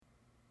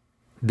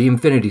The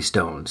Infinity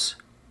Stones.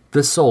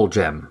 The Soul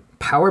Gem,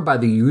 powered by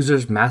the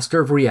user's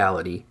Master of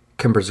Reality,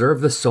 can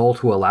preserve the soul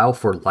to allow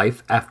for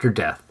life after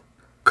death.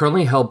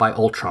 Currently held by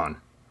Ultron.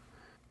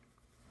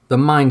 The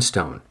Mind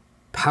Stone,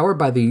 powered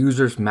by the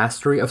user's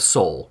Mastery of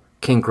Soul,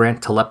 can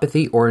grant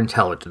telepathy or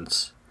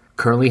intelligence.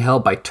 Currently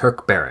held by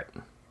Turk Barrett.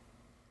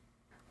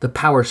 The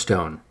Power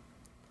Stone,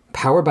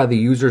 powered by the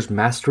user's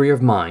Mastery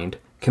of Mind,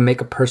 can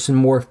make a person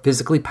more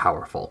physically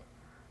powerful.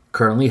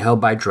 Currently held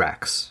by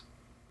Drax.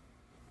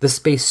 The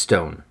Space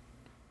Stone,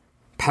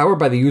 powered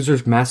by the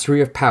user's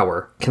Mastery of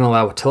Power, can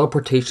allow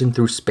teleportation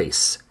through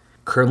space.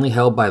 Currently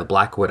held by the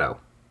Black Widow.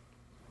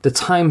 The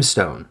Time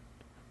Stone,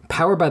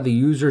 powered by the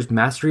user's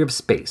Mastery of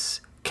Space,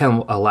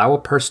 can allow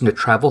a person to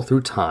travel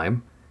through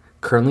time.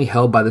 Currently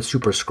held by the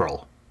Super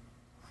Skrull.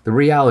 The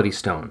Reality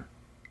Stone,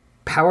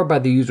 powered by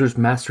the user's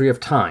Mastery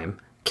of Time,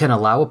 can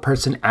allow a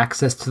person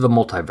access to the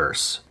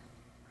multiverse.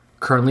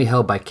 Currently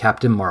held by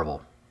Captain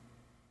Marvel.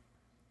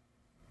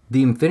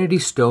 The Infinity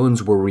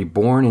Stones were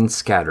reborn and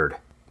scattered,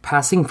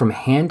 passing from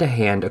hand to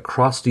hand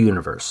across the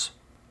universe,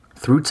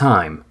 through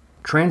time,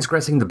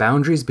 transgressing the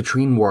boundaries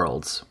between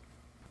worlds.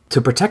 To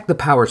protect the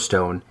Power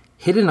Stone,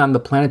 hidden on the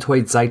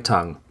planetoid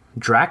Zeitung,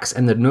 Drax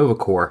and the Nova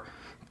Corps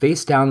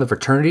faced down the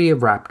Fraternity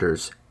of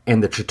Raptors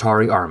and the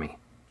Chitauri army.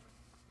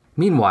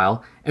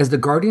 Meanwhile, as the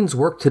Guardians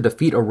work to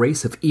defeat a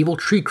race of evil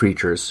tree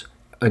creatures,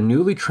 a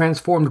newly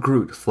transformed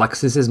Groot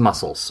flexes his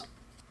muscles.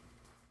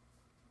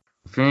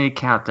 Infinity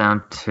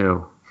Countdown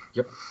 2.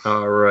 Yep.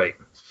 All right.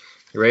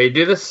 You ready to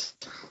do this?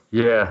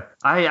 Yeah.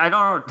 I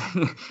don't.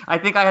 I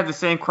think I had the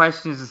same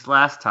questions as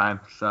last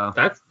time. So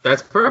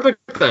that's perfect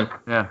then.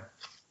 Yeah.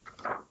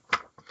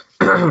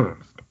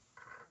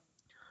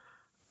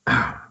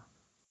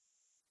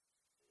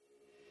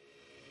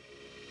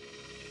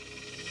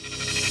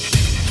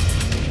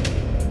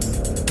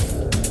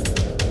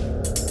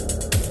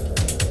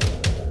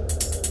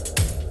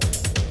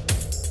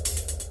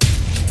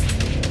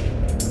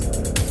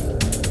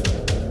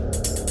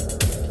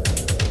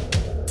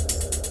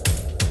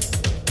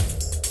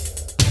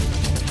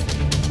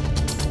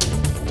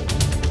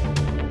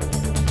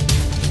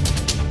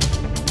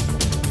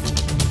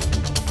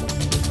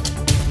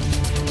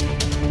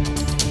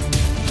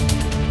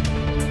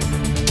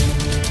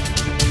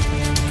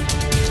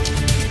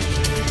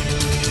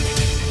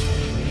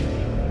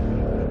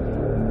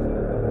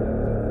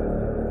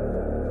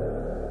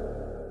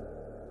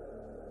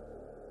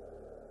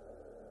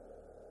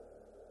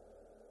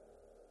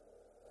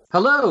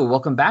 Hello,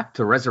 welcome back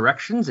to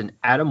Resurrections and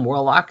Adam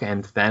Warlock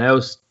and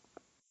Thanos.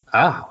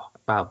 Oh,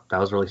 wow, that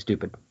was really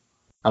stupid.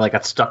 I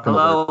got stuck in the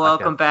Hello,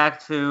 welcome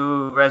back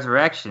to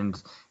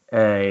Resurrections.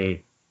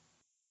 I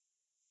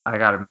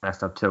got it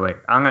messed up too. Wait,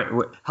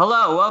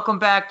 hello, welcome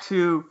back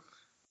to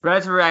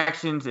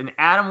Resurrections and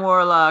Adam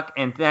Warlock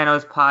and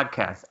Thanos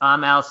podcast.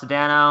 I'm Al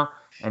Sedano,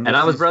 and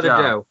I was Brother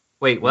Joe.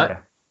 Wait, what? Yeah.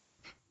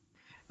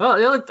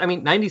 Well,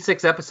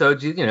 96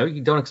 episodes.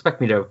 You don't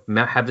expect me to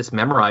have this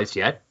memorized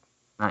yet.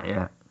 Not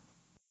yet.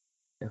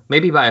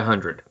 Maybe by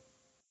 100.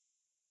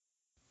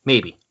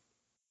 Maybe.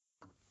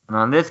 And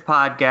on this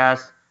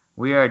podcast,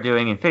 we are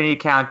doing Infinity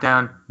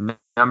Countdown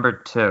number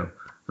 2,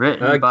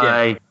 written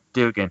by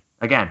Dugan.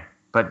 Again,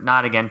 but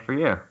not again for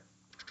you.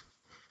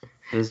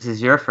 This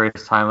is your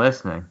first time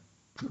listening,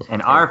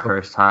 and our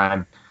first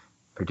time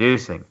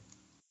producing.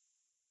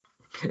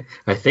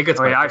 I think it's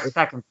our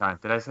second time.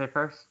 Did I say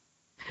first?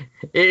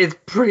 It's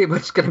pretty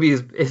much going to be,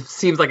 it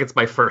seems like it's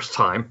my first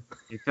time.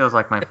 It feels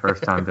like my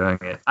first time doing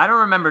it. I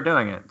don't remember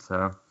doing it,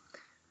 so.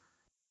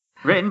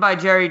 Written by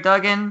Jerry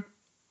Duggan,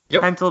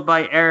 penciled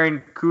by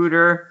Aaron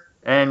Cooter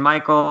and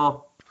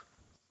Michael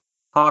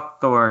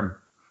Hawthorne.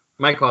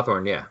 Mike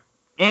Hawthorne, yeah.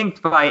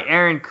 Inked by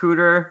Aaron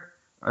Cooter.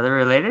 Are they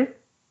related?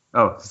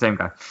 Oh, it's the same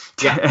guy.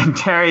 Yeah. And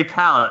Terry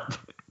Pallett.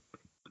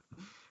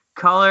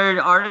 Colored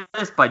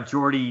artist by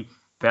Jordi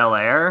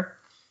Belair.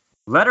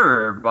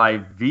 Letterer by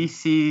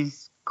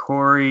VC's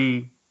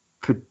Corey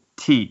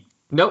Petit.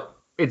 Nope.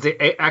 It's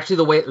actually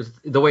the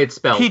way it's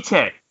spelled.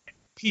 Petit.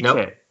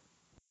 Nope.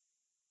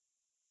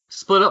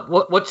 Split up.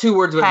 What two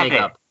words would it make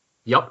up?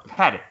 Yep.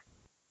 Petit.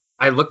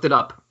 I looked it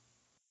up.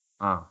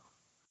 Oh.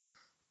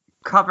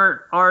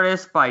 Cover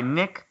artist by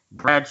Nick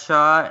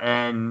Bradshaw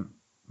and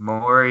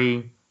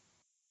Maury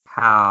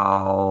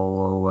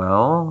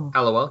Hallowell.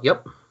 Hallowell,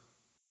 yep.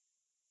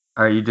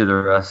 All right, you do the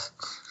rest.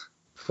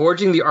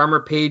 Forging the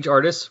Armor page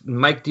artists,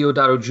 Mike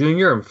Diodato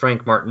Jr. and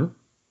Frank Martin.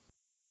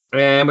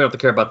 And we don't have to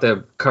care about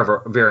the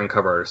variant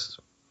cover artists.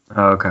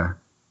 Oh, okay.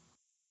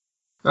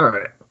 All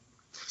right.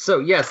 So,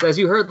 yes, as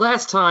you heard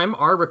last time,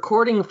 our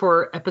recording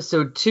for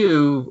episode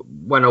 2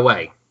 went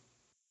away.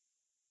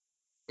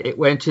 It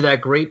went to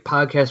that great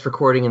podcast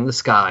recording in the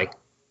sky,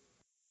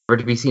 never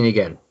to be seen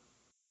again.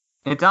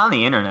 It's on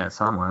the internet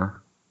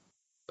somewhere.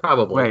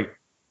 Probably.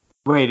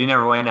 Wait, it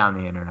never went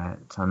on the internet,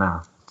 so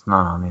no, it's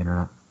not on the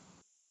internet.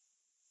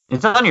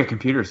 It's on your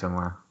computer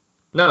somewhere.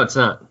 No, it's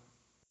not.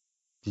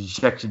 Did you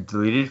check your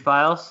deleted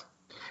files?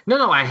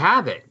 No, I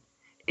have it.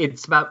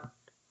 It's about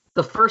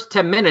the first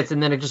 10 minutes,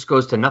 and then it just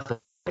goes to nothing.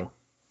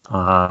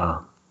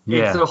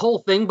 It's the whole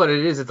thing, but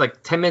it's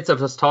like 10 minutes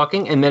of us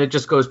talking, and then it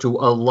just goes to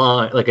a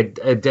line, like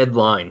a dead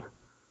line.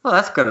 Well,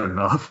 that's good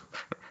enough.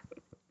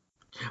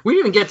 We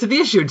didn't even get to the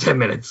issue in 10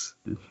 minutes.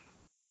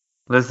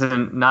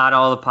 Listen, not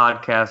all the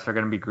podcasts are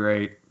going to be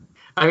great.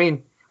 I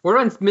mean, we're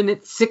on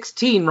minute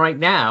 16 right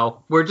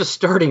now. We're just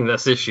starting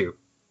this issue.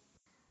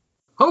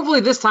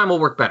 Hopefully this time will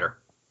work better.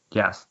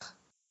 Yes.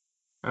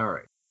 All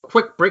right.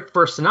 Quick break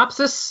for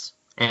synopsis,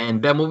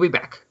 and then we'll be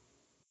back.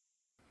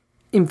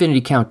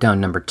 Infinity Countdown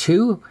number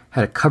 2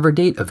 had a cover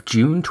date of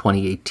June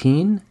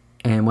 2018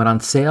 and went on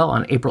sale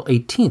on April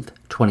 18th,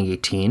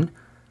 2018,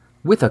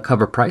 with a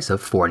cover price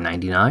of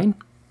 $4.99.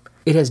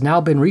 It has now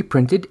been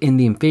reprinted in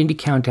the Infinity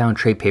Countdown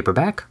trade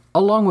paperback,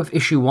 along with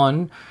issue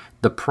 1,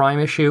 the Prime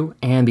issue,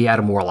 and the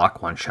Adam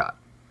Warlock one-shot.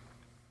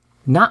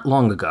 Not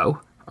long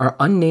ago, our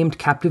unnamed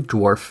captive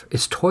dwarf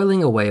is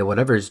toiling away at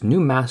whatever his new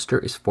master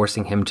is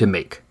forcing him to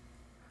make.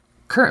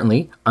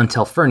 Currently, on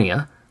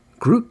Telfernia,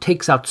 Groot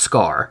takes out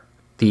Scar,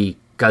 the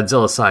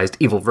Godzilla-sized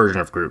evil version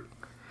of Groot,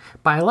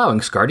 by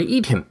allowing Scar to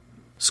eat him.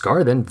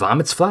 Scar then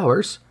vomits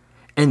flowers,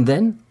 and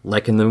then,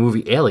 like in the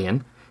movie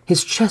Alien,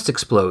 his chest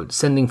explodes,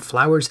 sending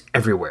flowers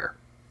everywhere.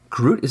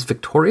 Groot is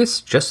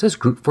victorious, just as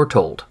Groot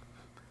foretold.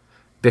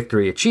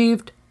 Victory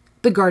achieved,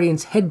 the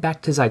Guardians head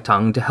back to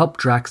Zaitung to help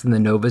Drax and the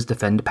Novas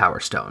defend Power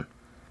Stone.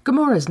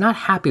 Gamora is not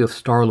happy with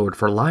Star-Lord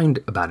for lying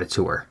about it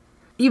to her,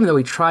 even though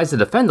he tries to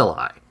defend the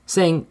lie,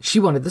 saying she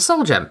wanted the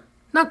Soul Gem,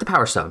 not the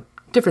Power Stone.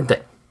 Different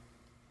thing.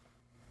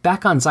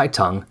 Back on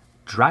Zaitung,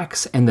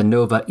 Drax and the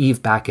Nova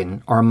Eve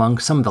Bakken are among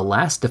some of the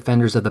last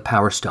defenders of the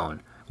Power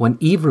Stone when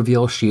Eve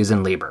reveals she is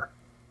in labor.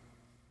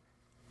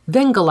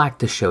 Then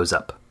Galactus shows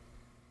up.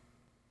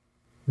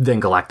 Then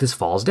Galactus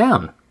falls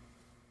down.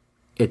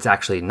 It's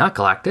actually not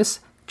Galactus,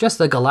 just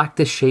a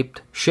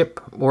Galactus-shaped ship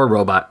or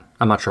robot,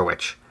 I'm not sure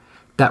which,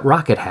 that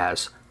Rocket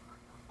has,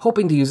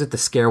 hoping to use it to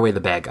scare away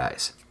the bad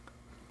guys.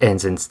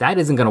 And since that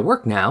isn't going to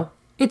work now,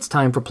 it's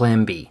time for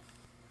Plan B.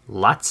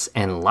 Lots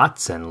and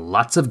lots and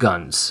lots of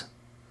guns.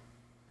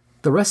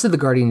 The rest of the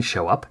Guardians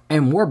show up,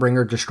 and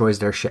Warbringer destroys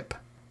their ship.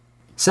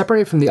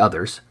 Separated from the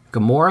others,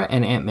 Gamora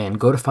and Ant-Man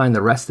go to find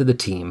the rest of the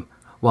team,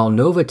 while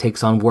Nova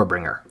takes on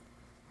Warbringer.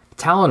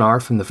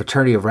 Talonar from the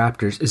Fraternity of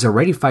Raptors is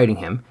already fighting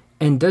him,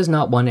 and does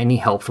not want any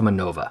help from a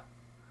Nova.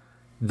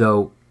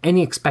 Though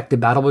any expected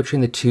battle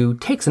between the two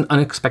takes an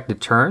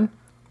unexpected turn,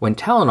 when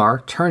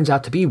Talonar turns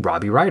out to be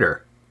Robbie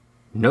Ryder,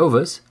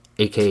 Nova's,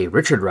 aka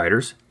Richard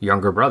Ryder's,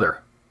 younger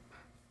brother.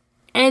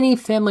 Any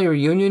family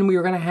reunion we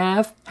were going to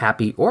have,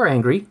 happy or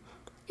angry,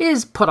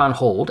 is put on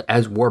hold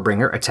as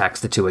Warbringer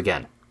attacks the two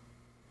again.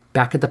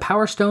 Back at the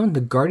Power Stone,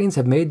 the Guardians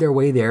have made their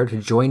way there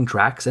to join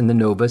Drax and the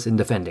Novas in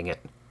defending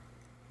it.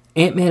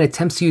 Ant-Man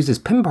attempts to use his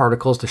Pym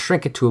particles to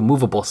shrink it to a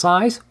movable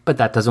size, but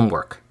that doesn't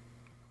work.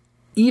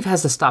 Eve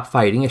has to stop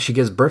fighting as she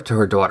gives birth to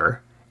her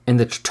daughter, and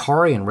the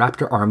Chitauri and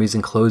Raptor armies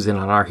enclose in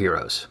on our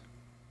heroes.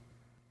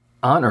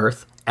 On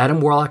Earth,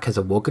 Adam Warlock has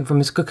awoken from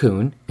his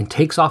cocoon and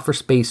takes off for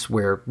space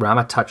where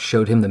Rama-Tut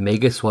showed him the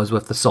Magus was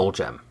with the Soul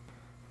Gem.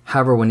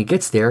 However, when he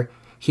gets there,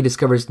 he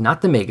discovers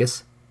not the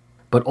Magus,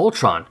 but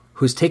Ultron,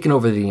 who's taken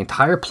over the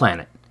entire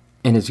planet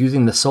and is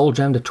using the Soul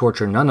Gem to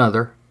torture none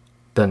other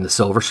than the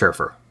Silver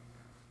Surfer.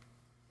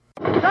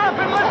 Stop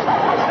and listen!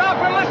 Stop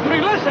and listen to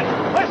me! Listen!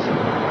 Listen!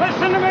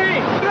 Listen to me!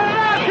 They're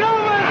not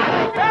human!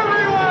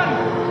 Everyone!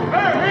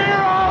 They're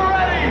here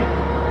already!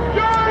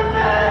 You're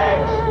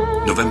next!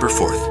 November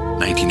 4th,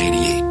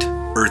 1988.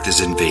 Earth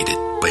is invaded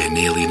by an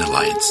alien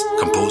alliance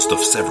composed of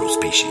several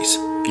species,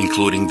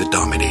 including the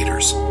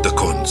Dominators, the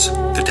Khunds,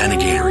 the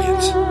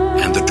Thanagarians,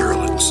 and the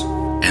Durlans.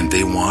 And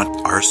they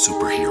want our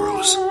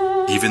superheroes.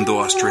 Even though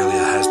Australia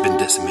has been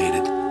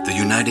decimated, the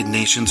United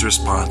Nations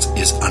response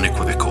is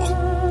unequivocal.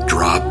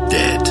 Drop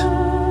dead.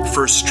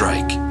 First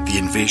Strike, the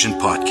Invasion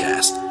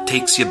podcast,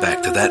 takes you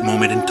back to that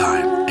moment in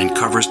time and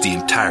covers the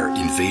entire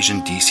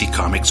Invasion DC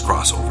Comics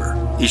crossover,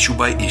 issue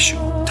by issue,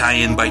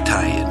 tie-in by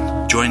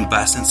tie-in. Join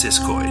Bass and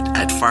Siskoid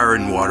at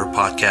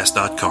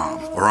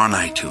fireandwaterpodcast.com or on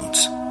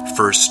iTunes.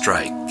 First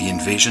Strike, the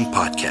Invasion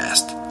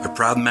podcast, a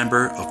proud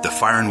member of the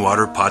Fire and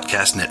Water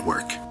Podcast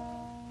Network.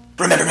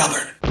 Remember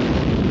Melbourne.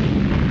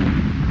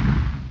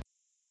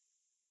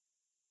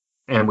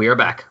 And we are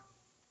back.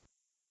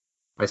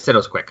 I said it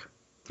was quick.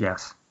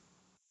 Yes.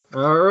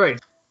 All right.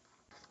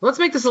 Let's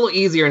make this a little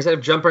easier instead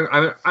of jumping. I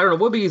don't know.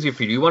 What would be easier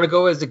for you? Do you want to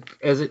go as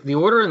the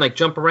order and like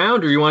jump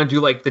around, or you want to do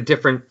like the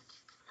different,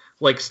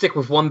 like stick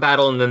with one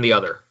battle and then the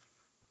other?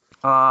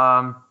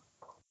 Oh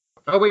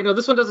wait, no.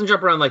 This one doesn't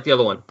jump around like the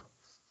other one.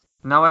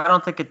 No, I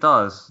don't think it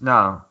does.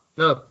 No.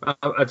 No,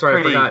 that's right.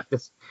 I forgot.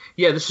 This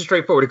is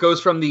straightforward. It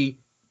goes from the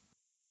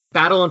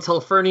battle in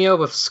Telfernia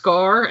with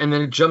Scar, and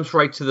then it jumps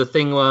right to the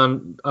thing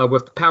on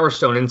with the Power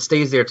Stone and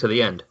stays there to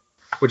the end,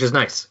 which is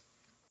nice.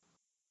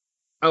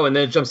 Oh, and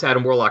then it jumps to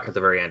Adam Warlock at the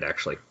very end,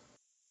 actually.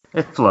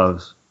 It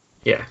flows.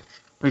 Yeah.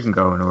 We can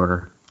go in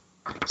order.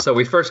 So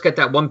we first get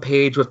that one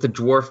page with the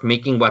dwarf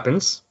making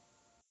weapons,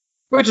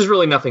 which is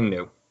really nothing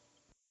new.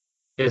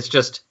 It's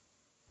just,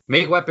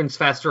 make weapons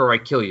faster or I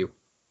kill you.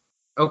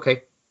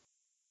 Okay.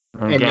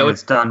 And again,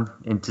 it's done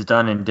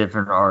in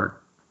different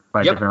art.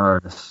 by different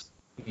artists.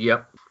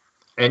 Yep.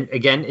 And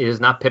again, it is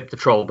not Pip the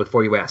Troll,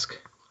 before you ask.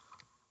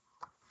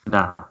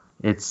 No,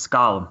 it's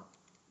Gollum.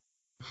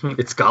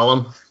 It's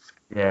Gollum?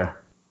 Yeah.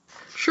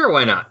 Sure,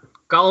 why not?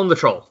 Gollum the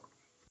Troll.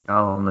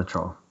 Gollum the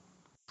Troll.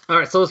 All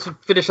right, so let's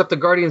finish up the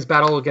Guardians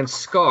battle against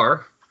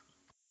Scar,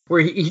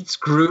 where he eats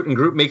Groot and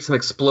Groot makes him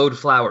explode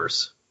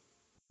flowers.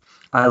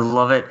 I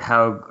love it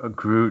how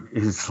Groot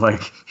is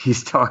like,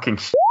 he's talking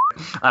shit.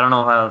 I don't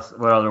know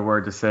what other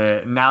word to say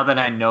it. Now that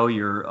I know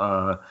you're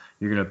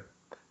going to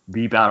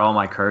beep out all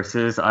my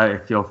curses, I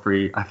feel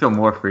free. I feel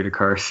more free to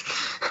curse.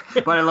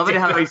 But I love it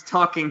how he's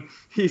talking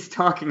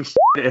shit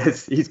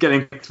as he's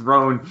getting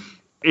thrown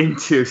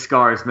into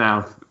Scar's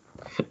mouth.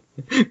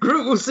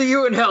 Groot will see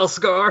you in hell,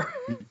 Scar.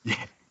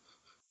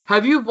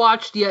 Have you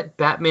watched yet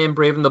Batman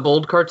Brave and the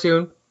Bold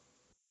cartoon?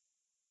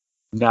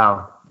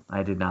 No,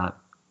 I did not.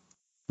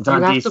 It's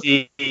on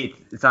DC.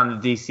 It's on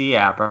the DC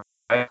app,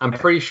 right? I'm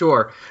pretty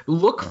sure.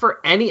 Look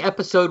for any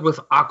episode with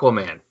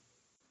Aquaman.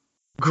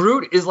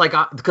 Groot is like,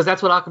 because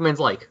that's what Aquaman's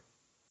like.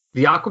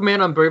 The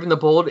Aquaman on Brave and the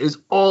Bold is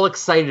all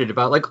excited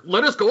about, like,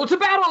 let us go to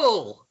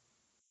battle!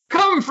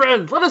 Come,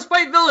 friends, let us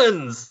fight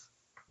villains!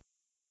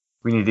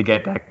 We need to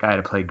get that guy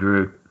to play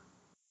Groot.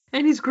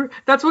 And he's Groot.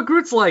 That's what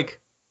Groot's like.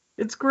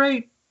 It's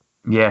great.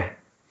 Yeah.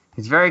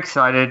 He's very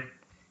excited.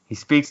 He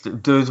speaks to...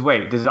 Does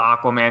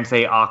Aquaman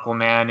say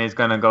Aquaman is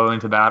going to go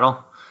into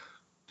battle?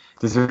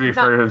 Does he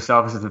refer to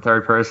himself as the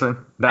third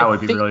person? That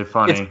would be really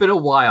funny. It's been a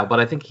while,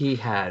 but I think he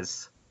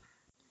has.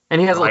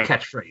 And he has a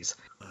catchphrase.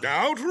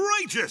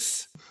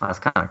 Outrageous! That's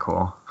kind of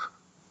cool.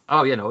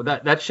 Oh,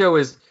 that show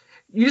is...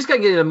 You just got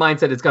to get in the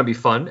mindset it's going to be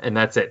fun, and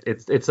that's it.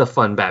 It's a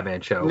fun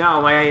Batman show.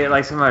 No,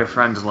 some of my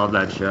friends love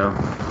that show.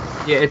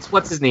 Yeah, it's...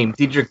 What's his name?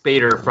 Diedrich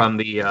Bader from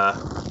the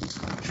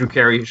Drew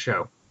Carey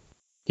show.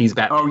 He's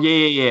Batman. Oh,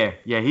 yeah.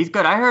 Yeah, he's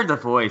good. I heard the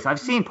voice. I've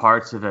seen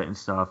parts of it and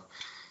stuff.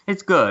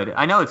 It's good.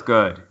 I know it's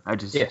good. I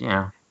just,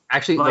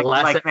 Actually,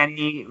 like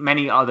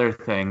many other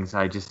things,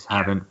 I just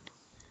haven't.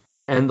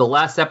 And the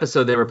last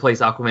episode, they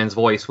replaced Aquaman's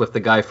voice with the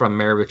guy from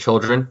Married with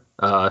Children,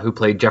 who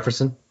played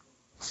Jefferson.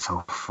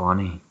 So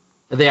funny.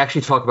 They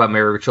actually talk about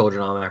Married with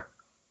Children on there.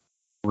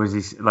 Was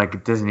he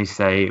like? Doesn't he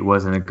say it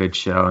wasn't a good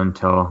show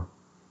until?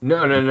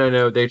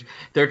 No.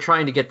 They're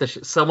trying to get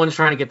someone's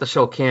trying to get the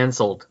show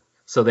canceled.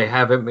 So they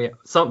have him.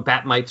 Some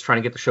Batmite's trying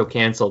to get the show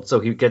canceled. So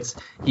he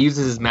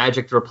uses his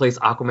magic to replace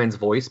Aquaman's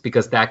voice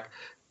because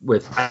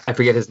I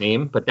forget his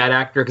name, but that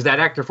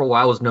actor for a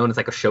while was known as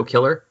like a show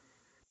killer.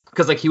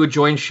 Because like he would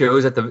join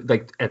shows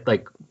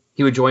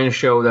he would join a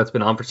show that's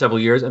been on for several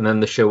years, and then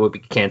the show would be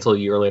canceled a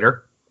year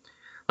later.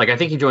 Like I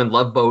think he joined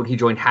Love Boat, he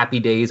joined Happy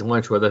Days, and one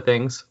or two other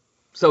things.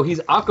 So he's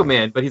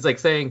Aquaman, but he's like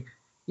saying,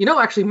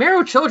 actually, Married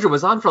with Children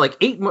was on for like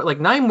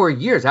 9 more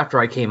years after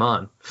I came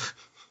on.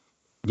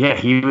 Yeah,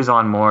 he was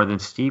on more than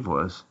Steve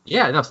was.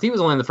 Yeah, no, Steve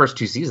was only in the first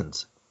 2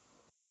 seasons.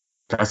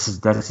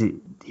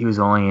 He was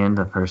only in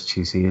the first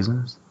 2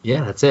 seasons.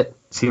 Yeah, that's it.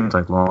 Seems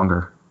like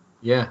longer.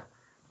 Yeah,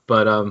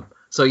 but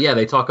so yeah,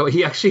 they talk about.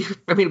 He actually,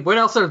 what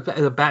else is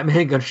the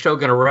Batman show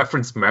going to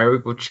reference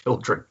Married with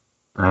Children?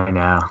 I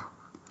know,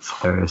 it's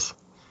hilarious.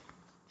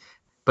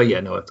 But yeah,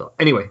 no, it's all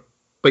anyway.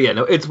 But yeah,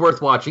 no, it's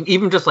worth watching.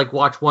 Even just like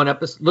watch one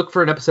episode, look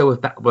for an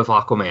episode with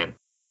Aquaman,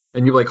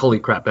 and you're like, holy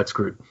crap, that's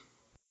Groot.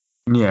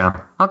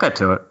 Yeah, I'll get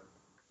to it.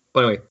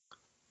 But anyway,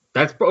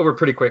 that's over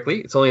pretty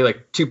quickly. It's only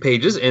like 2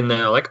 pages, and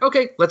they're like,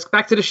 okay, let's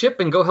back to the ship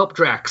and go help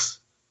Drax.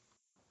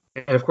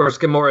 And of course,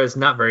 Gamora is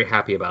not very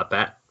happy about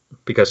that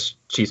because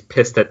she's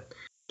pissed that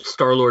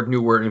Star-Lord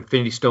knew where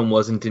Infinity Stone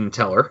was and didn't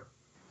tell her.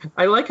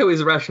 I like how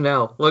his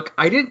rationale. Look,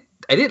 I didn't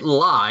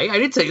lie. I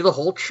didn't tell you the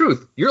whole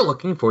truth. You're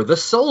looking for the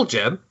Soul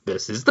Gem.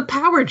 This is the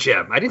Power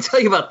Gem. I didn't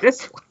tell you about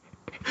this one.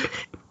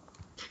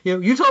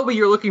 You told me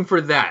you're looking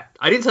for that.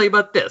 I didn't tell you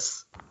about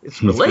this.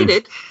 It's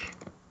related.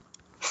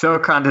 So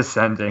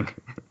condescending.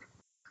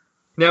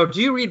 Now,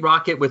 do you read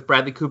Rocket with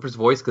Bradley Cooper's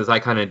voice? Because I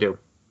kind of do.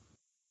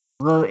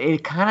 Well,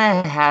 it kind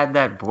of had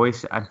that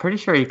voice. I'm pretty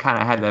sure he kind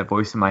of had that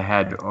voice in my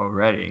head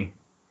already.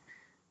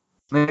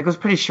 I was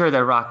pretty sure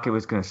that Rocket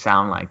was going to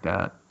sound like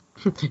that.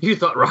 You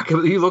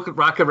looked at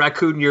Rocket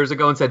Raccoon years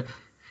ago and said,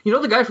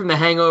 the guy from The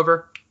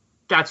Hangover?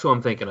 That's who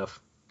I'm thinking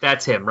of.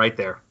 That's him right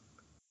there.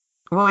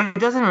 Well, he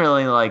doesn't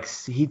really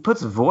he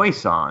puts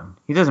voice on.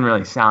 He doesn't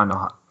really sound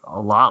a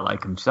lot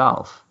like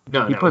himself.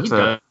 No, he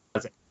doesn't.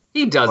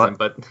 He doesn't,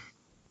 but...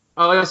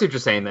 Oh, I see what you're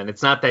saying then.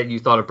 It's not that you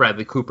thought of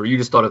Bradley Cooper. You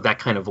just thought of that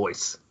kind of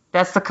voice.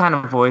 That's the kind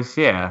of voice,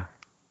 yeah.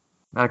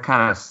 That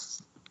kind of...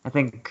 I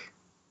think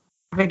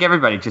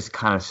everybody just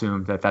kind of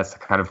assumed that that's the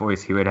kind of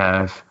voice he would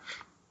have.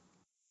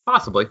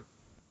 Possibly.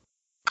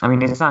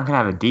 He's not going to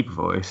have a deep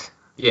voice.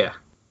 Yeah.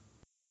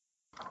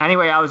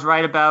 Anyway, I was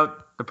right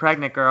about the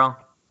pregnant girl.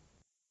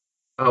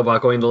 Oh,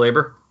 about going into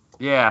labor?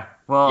 Yeah.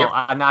 Well,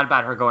 yep. Not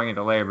about her going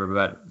into labor,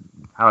 but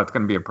how it's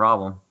going to be a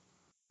problem.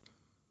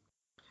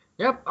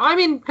 Yep.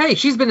 Hey,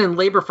 she's been in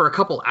labor for a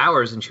couple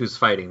hours and she was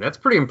fighting. That's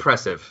pretty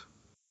impressive.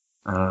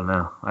 I don't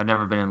know. I've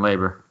never been in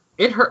labor.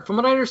 It hurt. From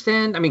what I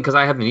understand, because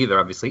I haven't either,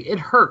 obviously, it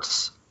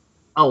hurts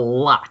a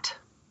lot.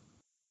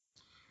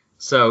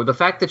 So the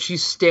fact that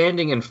she's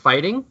standing and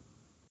fighting,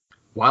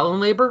 while in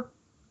labor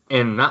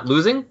and not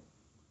losing,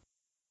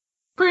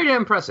 pretty damn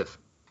impressive.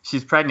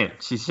 She's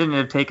pregnant. She shouldn't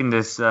have taken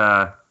this.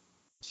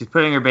 She's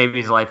putting her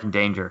baby's life in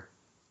danger.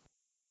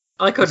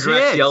 I like how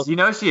Drax yells. You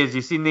know she is.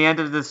 You've seen the end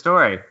of the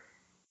story.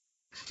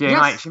 She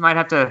might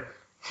have to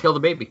kill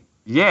the baby.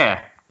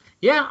 Yeah.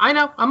 Yeah, I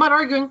know. I'm not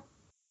arguing.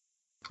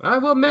 I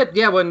will admit,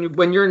 yeah, when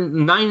you're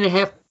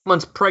 9.5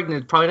 months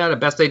pregnant, it's probably not the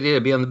best idea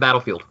to be on the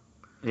battlefield.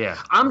 Yeah.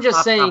 I'm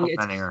just saying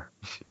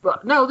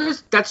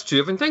that's two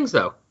different things,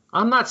 though.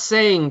 I'm not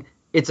saying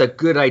it's a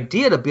good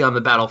idea to be on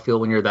the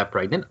battlefield when you're that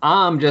pregnant.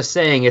 I'm just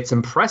saying it's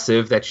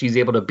impressive that she's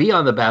able to be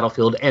on the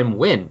battlefield and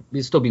win.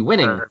 You'd still be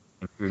winning. You're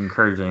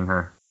encouraging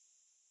her.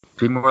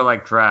 Be more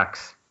like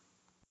Drax.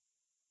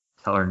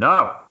 Tell her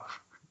no.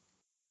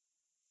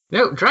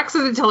 No, Drax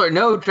doesn't tell her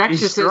no. Drax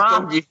just says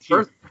don't give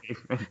birth.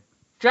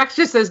 Drax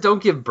just says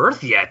don't give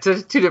birth yet.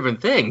 Those are two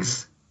different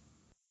things.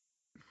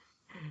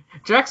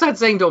 Drax not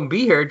saying don't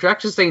be here.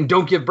 Drax is saying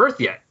don't give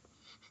birth yet.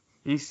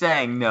 He's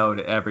saying no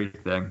to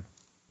everything.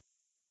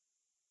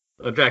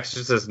 Well, Drax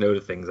just says no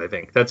to things, I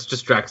think. That's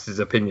just Drax's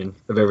opinion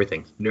of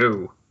everything.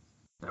 No.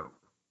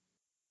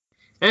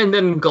 And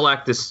then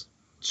Galactus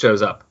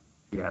shows up.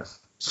 Yes.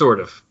 Sort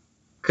of.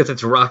 Because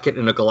it's Rocket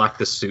in a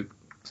Galactus suit.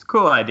 It's a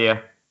cool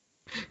idea.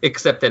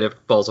 Except that it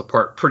falls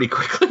apart pretty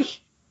quickly.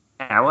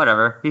 Yeah,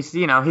 whatever. He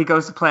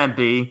goes to plan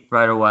B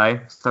right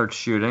away, starts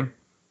shooting.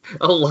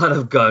 A lot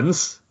of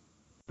guns.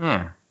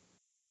 Yeah.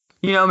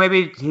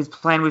 Maybe his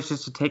plan was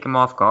just to take him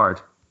off guard,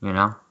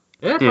 Yeah,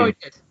 probably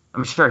did.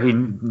 I'm sure he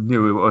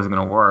knew it wasn't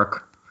going to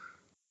work.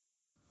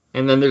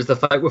 And then there's the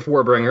fight with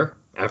Warbringer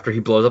after he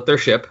blows up their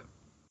ship.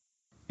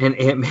 And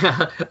Ant-Man,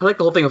 I like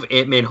the whole thing of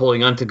Ant-Man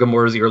holding on to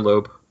Gamora's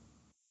earlobe.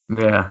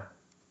 Yeah.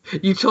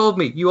 You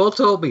all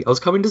told me I was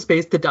coming to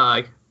space to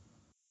die.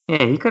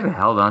 Yeah, he could have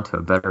held on to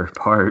a better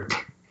part.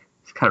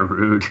 It's kind of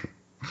rude.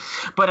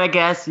 But I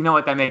guess, you know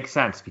what, that makes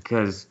sense,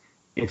 because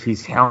if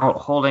he's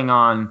holding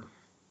on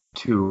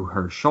to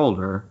her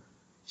shoulder,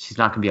 she's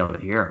not going to be able to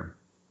hear him.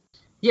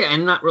 Yeah,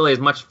 and not really as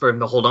much for him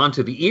to hold on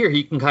to. The ear,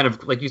 he can kind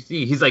of, like you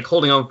see, he's like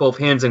holding on with both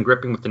hands and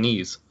gripping with the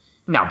knees.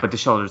 No, but the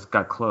shoulders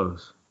got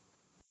clothes.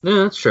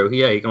 Yeah, that's true.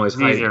 Yeah, you can always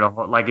hide. Easier to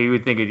hold, like, you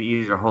would think it'd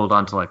easier to hold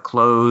on to, like,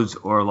 clothes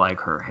or,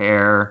 like, her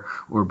hair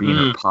or be in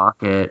her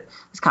pocket.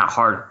 It's kind of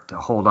hard to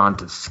hold on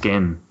to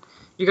skin.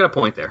 You got a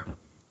point there.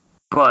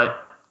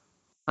 But,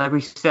 like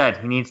we said,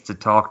 he needs to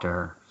talk to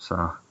her,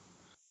 so.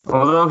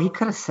 Although he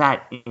could have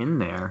sat in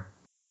there.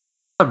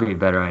 That would be a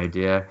better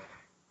idea.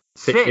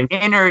 Sit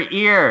in her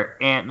ear,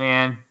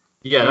 Ant-Man.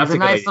 Yeah, that's a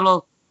nice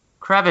little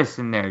crevice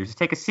in there. Just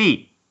take a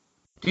seat.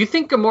 Do you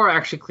think Gamora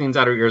actually cleans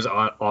out her ears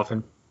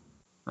often?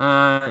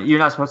 You're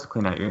not supposed to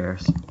clean out your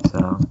ears,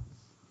 so.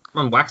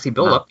 On waxy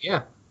buildup,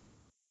 yeah.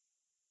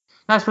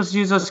 You're not supposed to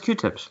use those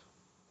Q-tips.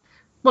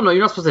 Well, no,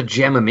 you're not supposed to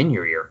jam them in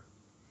your ear.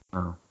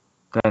 Oh.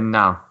 Then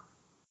no.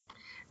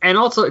 And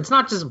also, it's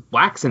not just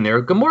wax in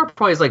there. Gamora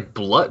probably has, like,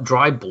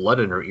 dry blood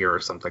in her ear or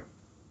something.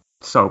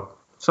 Soap.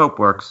 Soap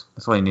works.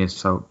 That's all you need is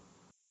soap.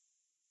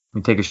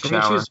 You take a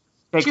shower.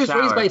 She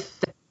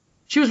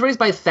was raised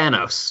by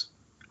Thanos.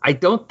 I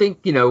don't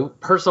think,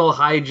 personal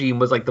hygiene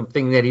was like the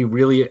thing that he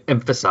really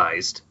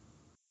emphasized.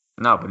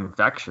 No, but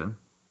infection.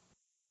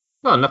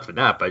 Well, enough for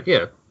that, but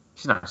yeah.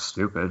 She's not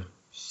stupid.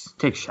 She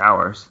takes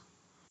showers.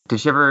 Did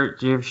she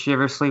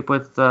ever sleep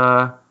with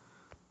Nova?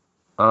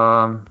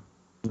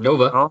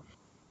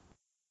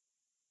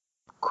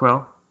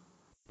 Quill?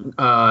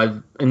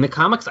 In the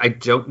comics, I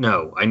don't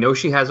know. I know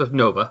she has with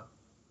Nova.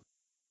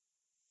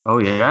 Oh,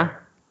 yeah?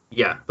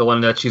 Yeah, the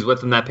one that she's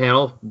with in that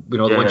panel. The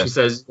one she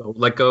says,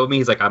 let go of me.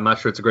 He's like, I'm not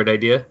sure it's a great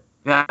idea.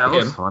 Yeah, that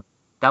was fun.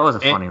 That was a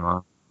funny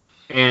one.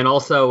 And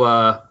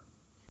also,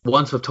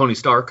 once with Tony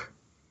Stark.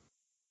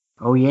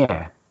 Oh,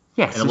 yeah.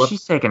 Yeah, so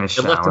she's taking a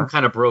shower. It left him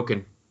kind of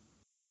broken.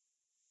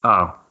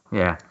 Oh,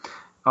 yeah.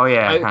 Oh,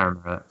 yeah, I kind of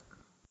remember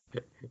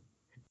that.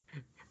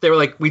 They were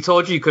like, we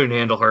told you couldn't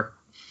handle her.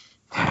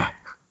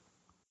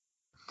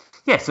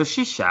 Yeah, so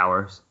she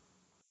showers.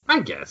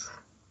 I guess.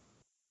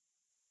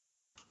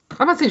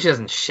 I'm not saying she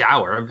doesn't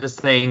shower. I'm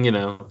just saying,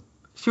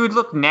 She would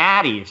look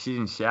natty if she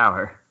didn't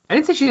shower. I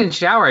didn't say she didn't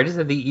shower. I just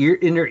said the ear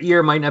in her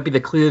ear might not be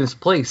the cleanest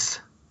place.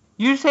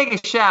 You just take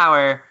a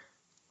shower.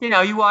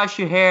 You wash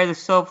your hair. The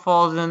soap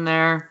falls in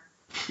there.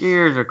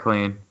 Your ears are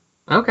clean.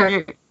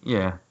 Okay.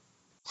 Yeah.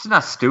 She's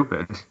not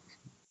stupid.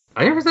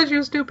 I never said she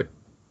was stupid.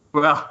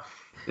 Well,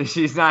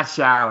 she's not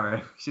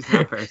showering. She's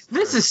not person.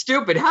 This is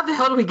stupid. How the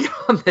hell do we get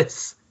on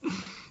this?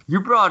 You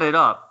brought it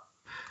up.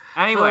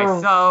 Anyway,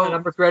 and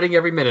I'm regretting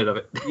every minute of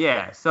it.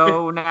 Yeah,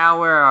 so now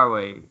where are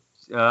we?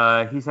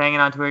 He's hanging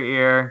onto her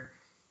ear,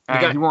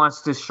 and he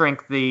wants to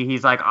shrink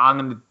he's like,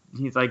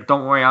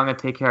 don't worry, I'm gonna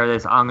take care of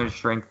this. I'm gonna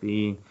shrink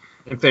the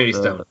Infinity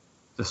Stone.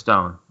 The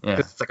stone, yeah.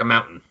 Because it's like a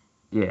mountain.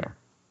 Yeah.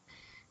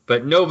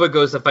 But Nova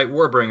goes to fight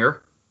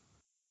Warbringer,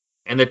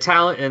 and the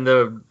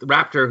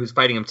Raptor who's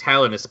fighting him,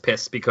 Talon, is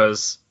pissed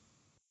because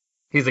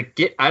he's like,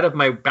 get out of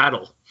my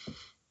battle.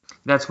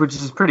 Which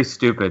is pretty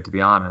stupid, to be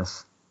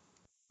honest.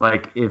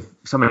 Like, if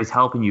somebody's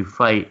helping you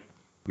fight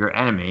your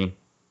enemy,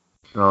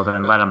 well,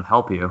 then let them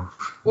help you.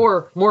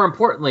 Or, more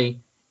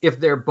importantly, if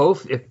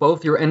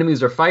both your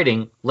enemies are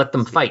fighting, let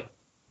them fight.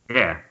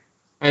 Yeah.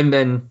 And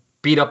then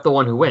beat up the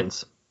one who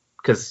wins,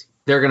 because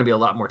they're going to be a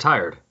lot more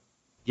tired.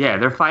 Yeah,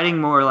 they're fighting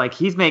more like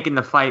he's making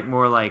the fight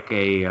more like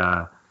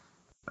a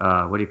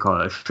what do you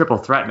call it? A triple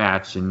threat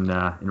match in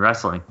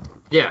wrestling.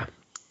 Yeah,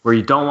 where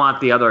you don't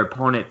want the other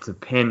opponent to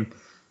pin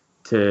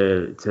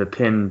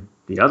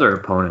the other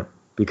opponent,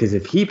 because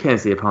if he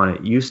pins the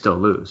opponent, you still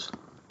lose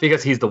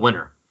because he's the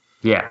winner.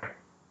 Yeah.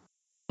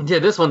 Yeah,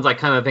 this one's like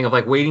kind of thing of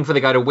like waiting for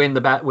the guy to win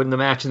the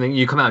match, and then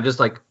you come out and just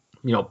like,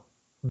 you know,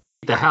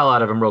 beat the hell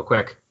out of him real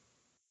quick.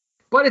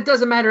 But it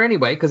doesn't matter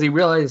anyway,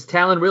 because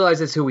Talon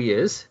realizes who he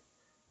is.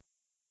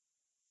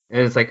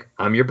 And it's like,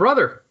 I'm your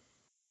brother.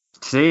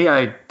 See,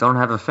 I don't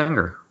have a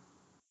finger.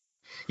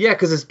 Yeah,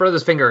 because his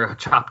brother's finger got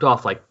chopped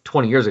off like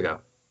 20 years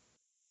ago.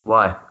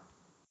 Why?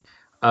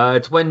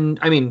 It's when,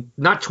 I mean,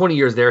 not 20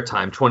 years their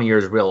time, 20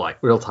 years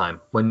real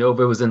time. When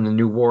Nova was in the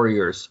New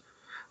Warriors,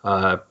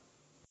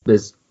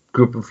 this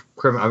group of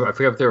I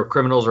forget if they were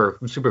criminals or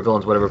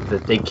supervillains, whatever,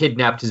 but they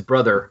kidnapped his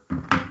brother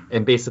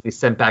and basically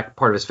sent back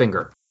part of his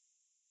finger.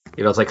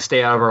 You know, it's like,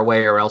 stay out of our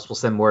way or else we'll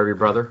send more of your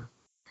brother.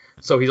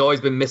 So he's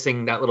always been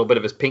missing that little bit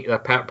of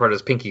that part of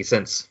his pinky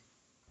since.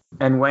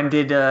 And when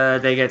did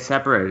they get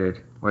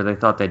separated, where they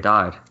thought they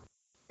died?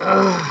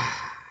 I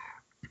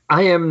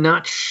am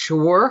not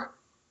sure.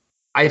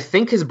 I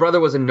think his brother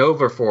was a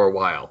Nova for a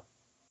while.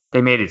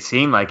 They made it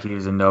seem like he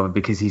was a Nova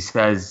because he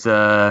says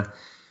the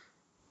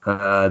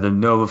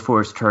Nova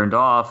Force turned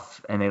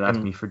off and they left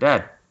me for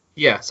dead.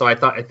 Yeah, so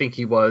I think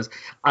he was.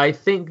 I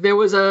think there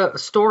was a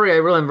story, I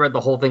really haven't read the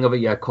whole thing of it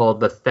yet,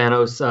 called the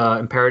Thanos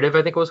Imperative,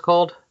 I think it was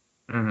called.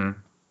 Mm-hmm.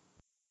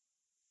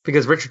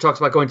 Because Richard talks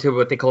about going to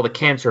what they call the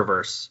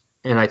Cancerverse.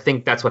 And I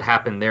think that's what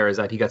happened there, is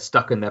that he got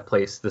stuck in that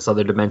place, this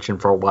other dimension,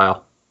 for a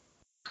while.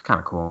 It's kind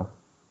of cool.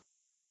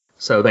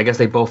 So I guess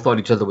they both thought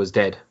each other was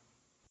dead.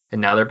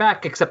 And now they're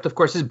back, except, of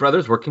course, his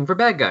brother's working for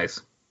bad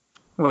guys.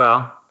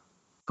 Well,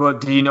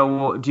 do you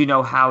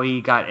know how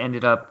he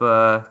ended up...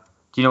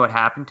 do you know what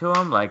happened to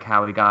him? Like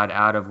how he got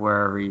out of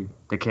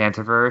the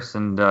Cancerverse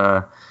and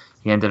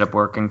he ended up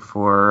working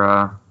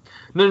for...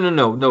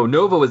 No.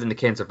 Nova was in the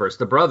Cancerverse.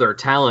 The brother,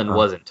 Talon,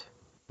 wasn't.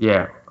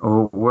 Yeah.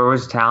 Where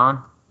was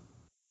Talon?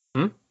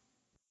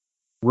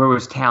 Where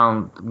was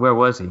Talon? Where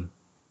was he?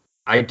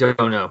 I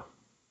don't know.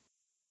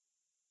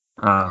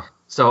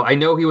 So I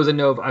know he was a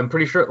Nova. I'm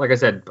pretty sure, like I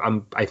said,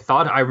 I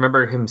thought I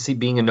remember him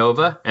being a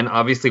Nova, and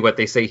obviously what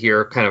they say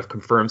here kind of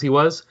confirms he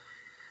was.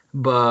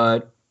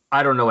 But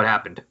I don't know what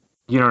happened.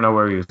 You don't know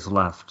where he was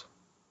left.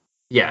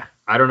 Yeah,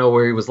 I don't know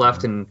where he was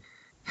left and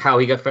how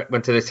he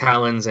went to the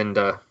Talons and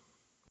the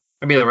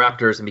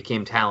Raptors and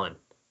became Talon.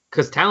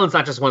 Because Talon's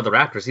not just one of the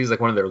Raptors; he's like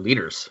one of their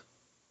leaders.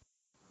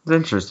 It's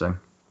interesting.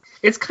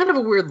 It's kind of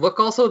a weird look.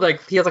 Also,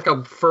 like he has like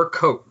a fur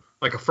coat,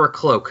 like a fur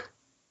cloak,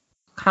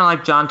 kind of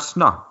like Jon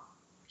Snow.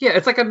 Yeah,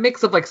 it's like a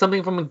mix of like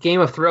something from Game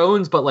of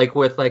Thrones, but like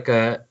with like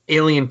a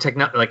alien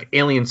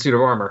alien suit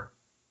of armor.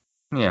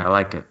 Yeah, I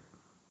like it.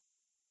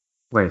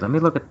 Wait, let me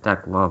look at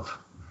that glove.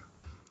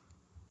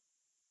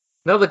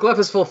 No, the glove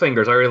has full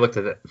fingers. I already looked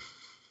at it.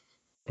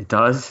 It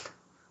does?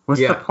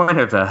 What's the point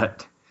of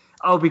that?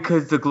 Oh,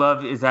 because the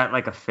glove is that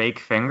like a fake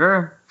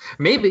finger?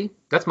 Maybe.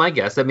 That's my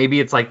guess. That maybe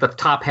it's like the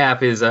top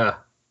half is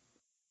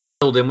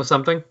filled in with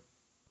something.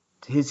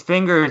 His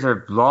fingers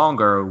are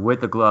longer with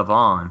the glove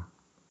on.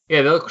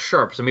 Yeah, they look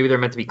sharp, so maybe they're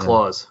meant to be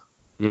claws.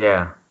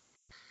 Yeah.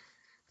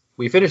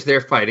 We finish their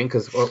fighting,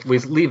 because we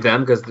leave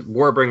them, because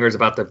Warbringer's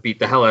about to beat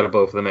the hell out of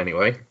both of them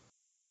anyway.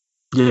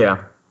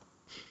 Yeah.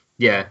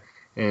 Yeah,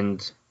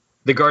 and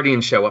the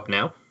Guardians show up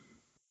now.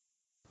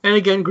 And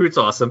again, Groot's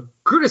awesome.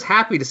 Groot is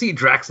happy to see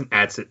Drax and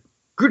Adsit.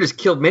 Groot has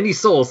killed many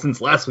souls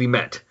since last we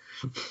met.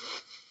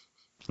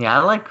 Yeah,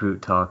 I like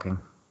Groot talking.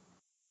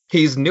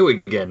 He's new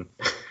again.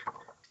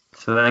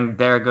 So then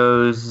there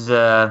goes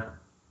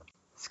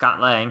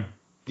Scott Lang.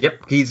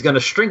 Yep, he's going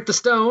to shrink the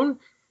stone.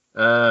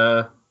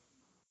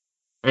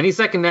 Any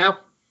second now.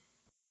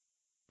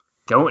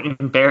 Don't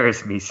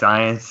embarrass me,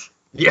 science.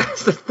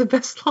 Yes, that's the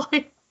best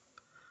line.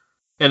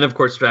 And of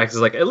course, Drax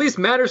is like, at least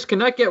matters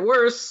cannot get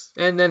worse.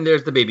 And then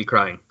there's the baby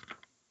crying.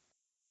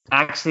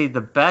 Actually,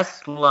 the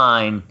best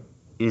line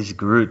is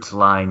Groot's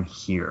line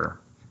here.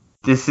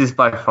 This is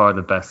by far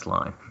the best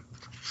line.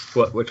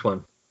 What? Which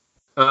one?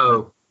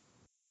 Oh,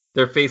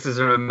 their faces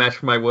are a match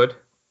for my wood?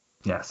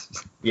 Yes.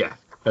 Yeah,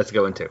 that's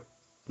going too.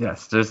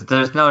 Yes,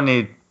 there's no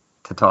need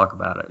to talk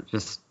about it.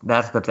 Just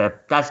that's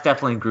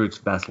definitely Groot's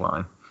best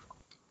line.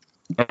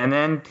 And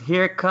then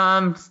here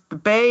comes the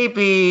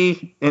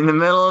baby in the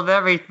middle of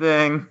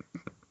everything.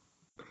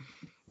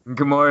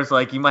 Gamora's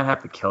like, you might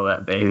have to kill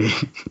that baby.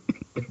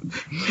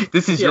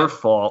 This is your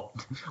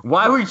fault.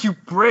 Why would you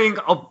bring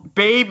a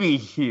baby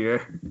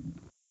here?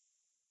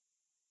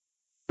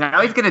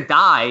 Now he's gonna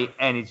die,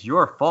 and it's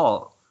your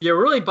fault.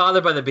 You're really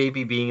bothered by the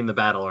baby being in the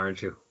battle,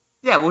 aren't you?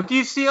 Yeah, well, do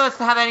you see us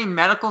have any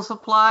medical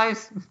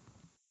supplies?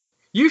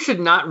 You should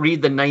not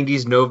read the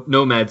 90s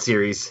Nomad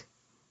series.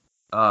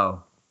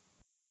 Oh.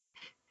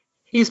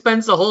 He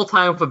spends the whole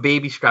time with a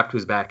baby strapped to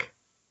his back.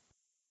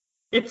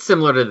 It's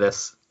similar to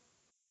this.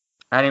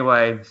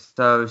 Anyway,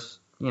 so,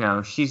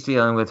 she's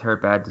dealing with her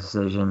bad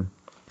decision.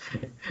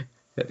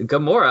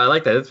 Gamora, I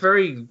like that. It's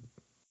very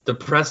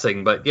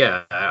depressing, but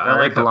yeah, I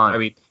like that. I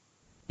mean,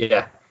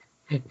 yeah.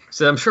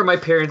 So I'm sure my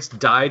parents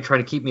died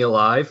trying to keep me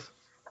alive,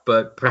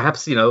 but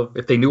perhaps,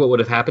 if they knew what would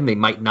have happened, they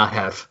might not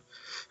have,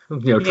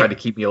 tried to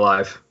keep me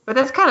alive. But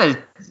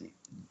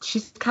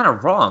she's kind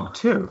of wrong,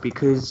 too,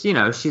 because,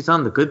 she's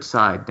on the good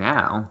side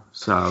now,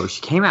 so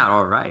she came out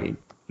all right,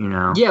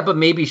 Yeah, but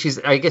maybe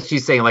I guess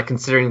she's saying, like,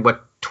 considering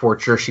what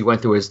torture she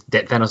went through as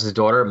Thanos'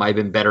 daughter, it might have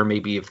been better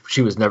maybe if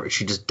she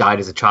just died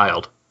as a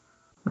child.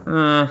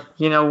 You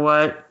know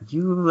what?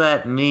 You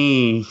let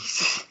me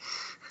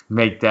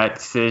make that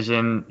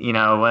decision. When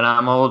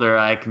I'm older,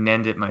 I can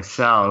end it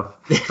myself.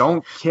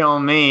 Don't kill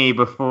me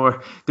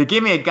before they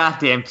give me a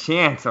goddamn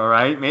chance, all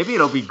right? Maybe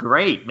it'll be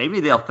great. Maybe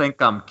they'll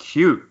think I'm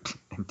cute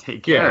and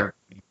take care of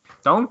me.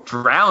 Don't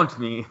drown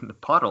me in the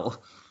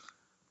puddle.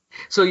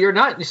 So you're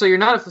against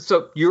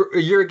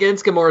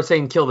Gamora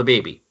saying kill the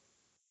baby.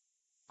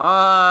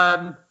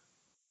 That's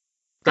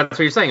what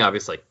you're saying,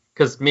 obviously.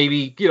 Because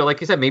maybe,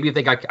 like you said, maybe if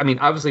they got... I mean,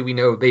 obviously we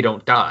know they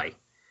don't die.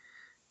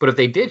 But if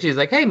they did, she's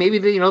like, hey, maybe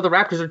the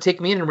Raptors would take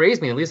me in and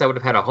raise me. At least I would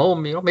have had a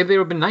home. Maybe they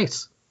would have been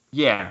nice.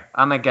 Yeah,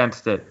 I'm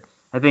against it.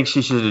 I think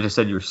she should have just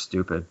said you were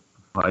stupid.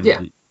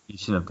 You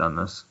shouldn't have done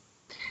this.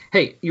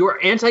 Hey, you're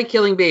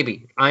anti-killing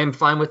baby. I am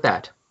fine with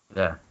that.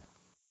 Yeah.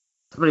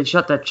 Somebody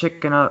shut that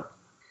chicken up.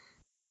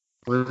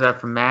 What was that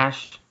from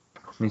MASH?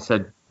 And he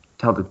said,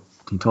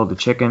 he told the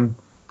chicken,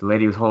 the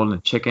lady was holding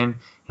the chicken.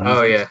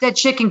 And yeah. That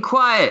chicken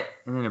quiet.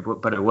 And then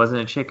but it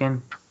wasn't a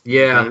chicken.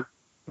 Yeah.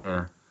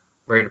 Yeah.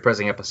 Very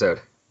depressing episode.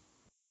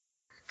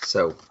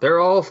 So they're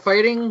all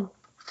fighting,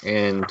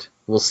 and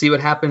we'll see what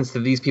happens to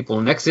these people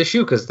next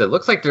issue, because it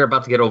looks like they're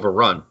about to get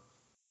overrun.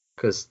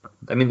 Because,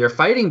 I mean, they're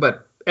fighting,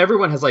 but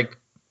everyone has, like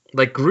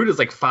Groot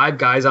has, 5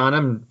 guys on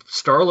him.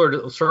 Star-Lord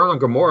and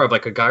Gamora have,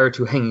 a guy or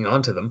 2 hanging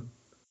on to them.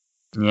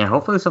 Yeah,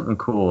 hopefully something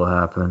cool will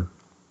happen.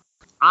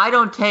 I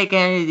don't take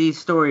any of these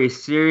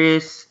stories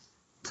serious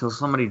till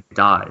somebody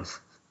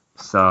dies.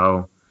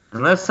 So,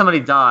 unless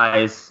somebody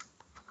dies,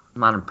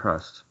 I'm not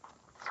impressed.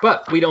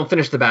 But we don't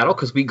finish the battle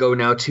because we go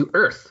now to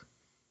Earth.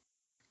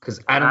 Because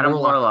Adam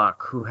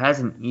Warlock, who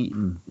hasn't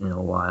eaten in a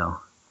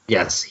while.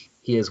 Yes,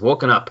 he has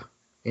woken up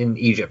in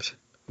Egypt.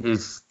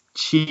 His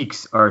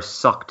cheeks are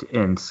sucked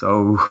in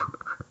so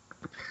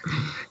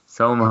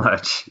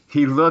much.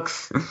 He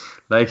looks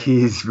like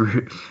he's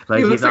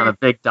on a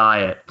big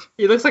diet.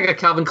 He looks like a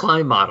Calvin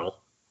Klein model.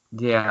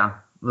 Yeah,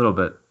 a little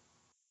bit.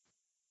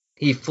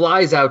 He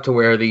flies out to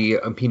where he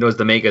knows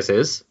the Magus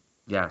is.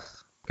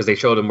 Yes. Because they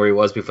showed him where he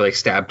was before they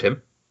stabbed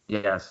him.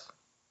 Yes.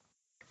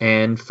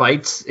 And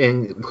fights,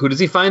 and who does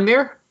he find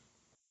there?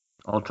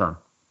 Ultron.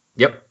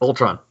 Yep,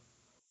 Ultron.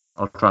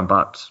 Ultron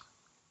bots.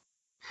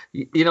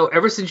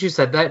 Ever since you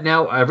said that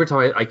now, every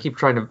time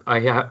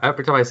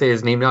every time I say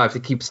his name now, I have to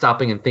keep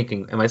stopping and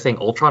thinking, am I saying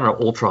Ultron or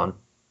Ultron?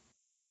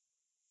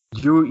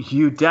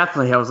 You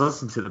definitely, I was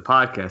listening to the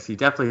podcast, you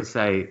definitely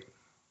say,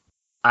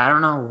 I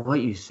don't know what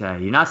you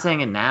say. You're not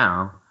saying it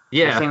now.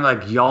 Yeah.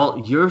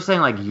 You're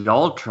saying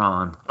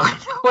Yultron. I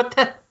know what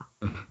that...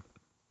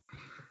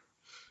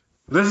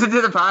 Listen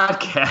to the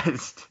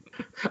podcast.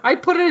 I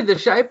put it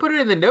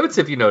in the notes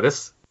if you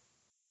notice.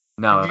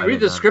 No, if you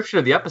read the description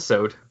of the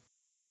episode.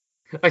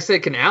 I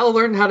said, can Al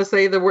learn how to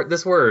say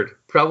this word?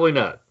 Probably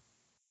not.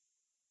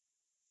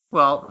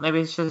 Well,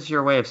 maybe it's just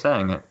your way of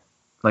saying it.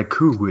 Like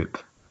Cool Whip.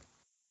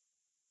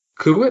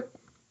 Cool Whip?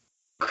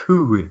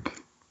 Cool Whip.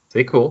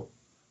 Say cool.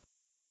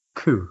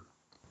 Cool.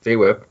 Say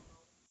whip.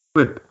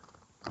 Whip.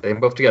 Say them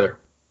both together.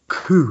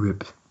 Cool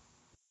Whip.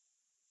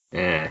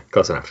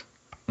 Close enough.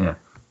 Yeah.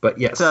 But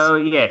yes. So,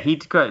 yeah, he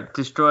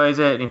destroys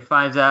it, and he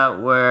finds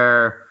out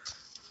where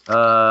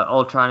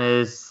Ultron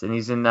is, and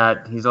he's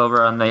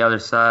over on the other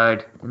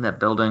side, in that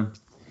building.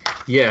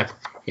 Yeah,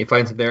 he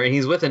finds him there, and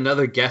he's with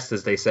another guest,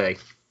 as they say.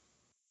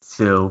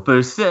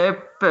 Silver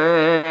Surfer.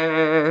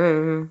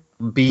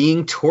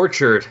 Being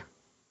tortured.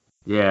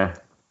 Yeah.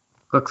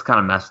 Looks kind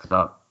of messed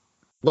up.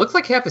 Looks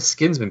like half his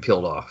skin's been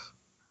peeled off.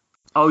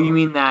 Oh, you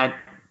mean that?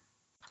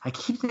 I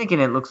keep thinking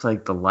it looks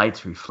like the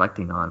light's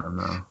reflecting on him,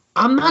 though.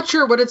 I'm not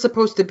sure what it's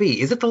supposed to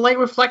be. Is it the light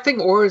reflecting,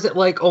 or is it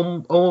like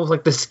almost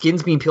like the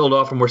skin's being peeled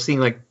off and we're seeing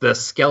like the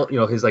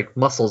skeleton, his like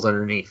muscles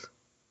underneath?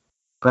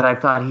 But I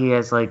thought he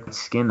has like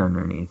skin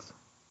underneath.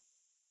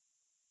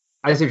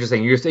 I see what you're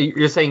saying.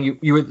 You're saying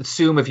you would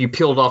assume if you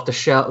peeled off the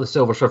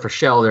Silver Surfer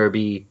shell, there would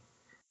be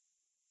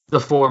the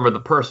form of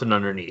the person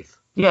underneath.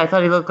 Yeah, I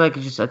thought he looked like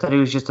I thought he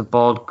was just a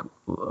bald,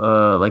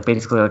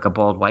 basically like a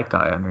bald white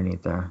guy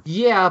underneath there.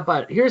 Yeah,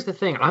 but here's the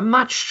thing: I'm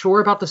not sure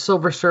about the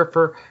Silver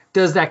Surfer.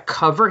 Does that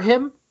cover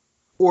him,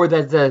 or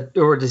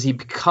does he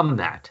become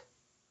that?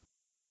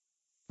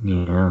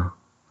 Yeah,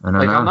 I don't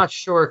know. I'm not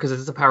sure because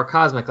it's a power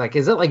cosmic. Like,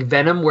 is it like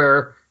Venom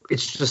where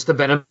it's just the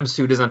Venom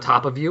suit is on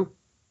top of you,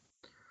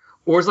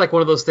 or is it like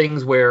one of those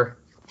things where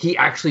he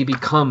actually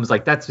becomes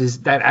like that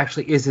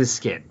actually is his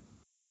skin?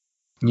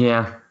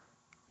 Yeah.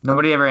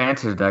 Nobody ever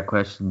answered that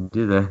question,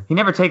 do they? He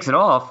never takes it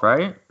off,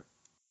 right?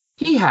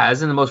 He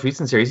has in the most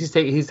recent series.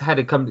 He's had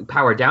to come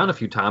power down a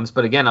few times,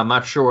 but again, I'm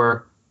not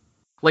sure.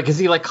 Like, is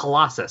he like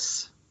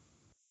Colossus?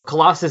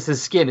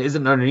 Colossus's skin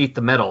isn't underneath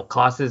the metal.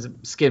 Colossus'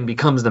 skin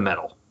becomes the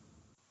metal.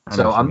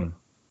 So I'm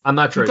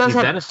not sure. He does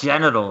have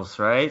genitals,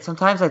 right?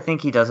 Sometimes I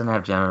think he doesn't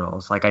have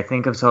genitals. Like, I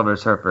think of Silver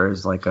Surfer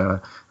as like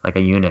a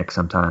eunuch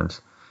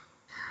sometimes,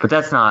 but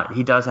that's not.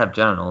 He does have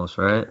genitals,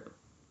 right?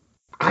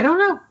 I don't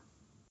know.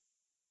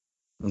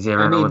 Has he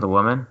ever been with a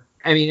woman?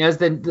 I mean, as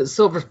the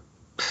Silver,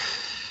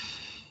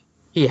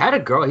 he had a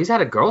girl. He's had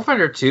a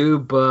girlfriend or two,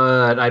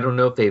 but I don't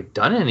know if they've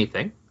done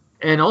anything.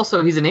 And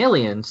also, he's an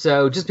alien,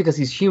 so just because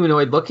he's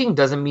humanoid looking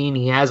doesn't mean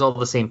he has all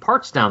the same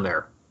parts down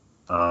there.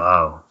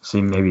 Oh,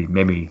 see, maybe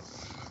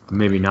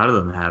none of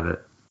them have it.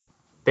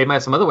 They might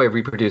have some other way of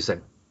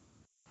reproducing.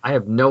 I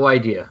have no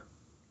idea.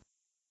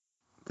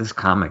 This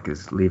comic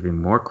is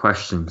leaving more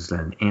questions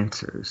than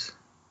answers.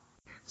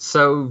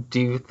 So, do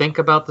you think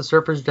about the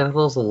Surfer's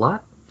genitals a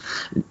lot?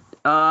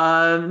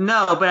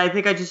 No, but I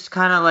think I just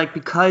kind of like,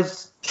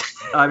 because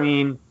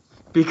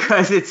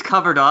it's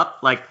covered up,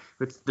 like,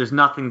 there's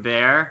nothing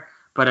there,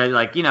 but I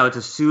like, it's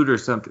a suit or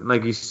something.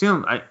 Like, you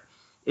assume,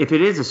 if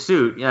it is a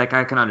suit, like,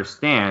 I can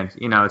understand,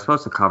 it's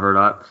supposed to cover it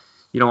up.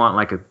 You don't want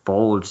like a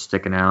bulge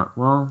sticking out.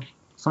 Well,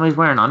 somebody's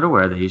wearing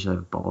underwear, they usually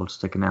have a bulge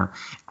sticking out.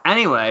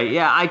 Anyway,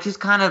 yeah, I just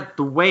kind of,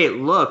 the way it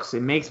looks,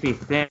 it makes me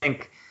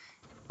think,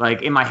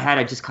 like, in my head,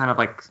 I just kind of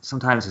like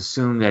sometimes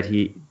assume that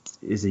he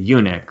is a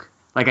eunuch.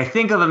 Like, I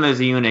think of him as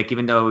a eunuch,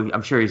 even though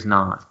I'm sure he's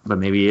not, but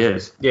maybe he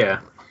is. Yeah.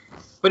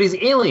 But he's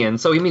alien,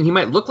 so he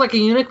might look like a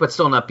eunuch, but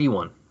still not be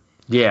one.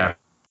 Yeah.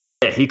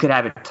 He could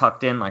have it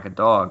tucked in like a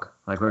dog,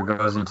 like where it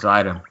goes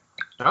inside him.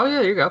 Oh, yeah,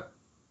 there you go.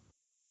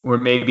 Or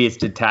maybe it's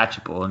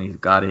detachable and he's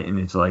got it in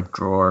his like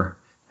drawer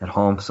at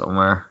home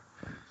somewhere.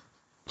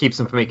 Keeps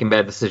him from making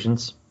bad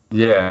decisions.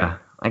 Yeah,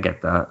 I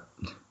get that.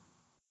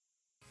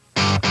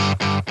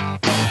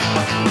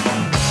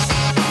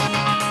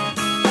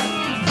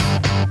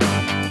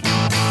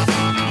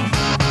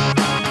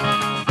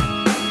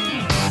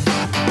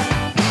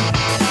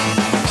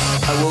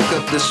 I woke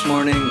up this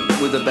morning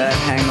with a bad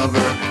hangover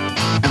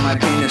and my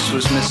penis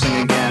was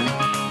missing again.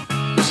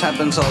 This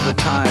happens all the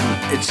time.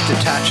 It's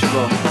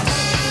detachable.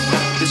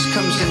 This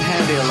comes in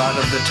handy a lot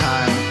of the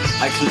time.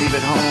 I can leave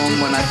it home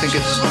when I think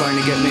it's going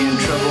to get me in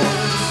trouble,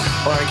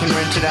 or I can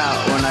rent it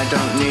out when I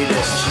don't need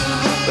it.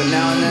 But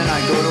now and then I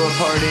go to a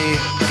party,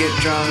 get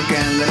drunk,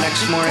 and the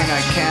next morning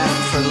I can't,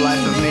 for the life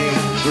of me,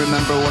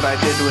 remember what I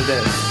did with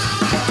it.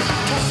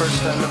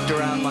 First I looked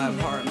around my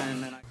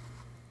apartment and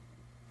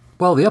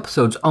Well, the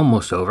episode's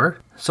almost over,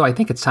 so I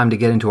think it's time to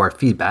get into our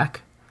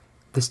feedback.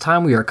 This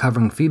time we are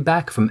covering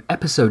feedback from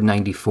episode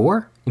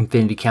 94,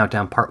 Infinity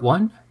Countdown Part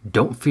 1,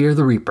 Don't Fear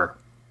the Reaper.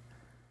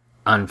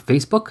 On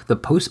Facebook, the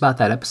post about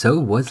that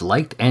episode was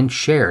liked and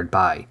shared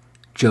by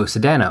Joe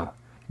Sedano,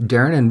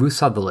 Darren and Ruth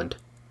Sutherland,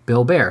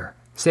 Bill Bear,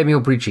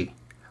 Samuel Brici,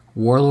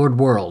 Warlord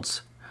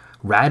Worlds,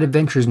 Rad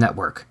Adventures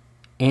Network,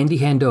 Andy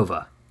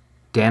Handova,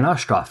 Dan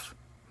Ostroff,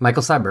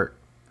 Michael Seibert,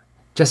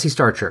 Jesse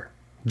Starcher,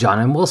 John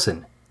M.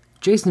 Wilson,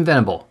 Jason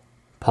Venable,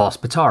 Paul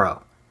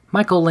Spataro,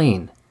 Michael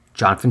Lane,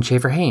 Jonathan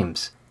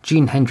Schaefer-Hames,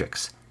 Gene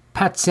Hendricks,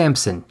 Pat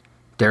Sampson,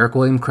 Derek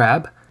William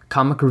Crabb,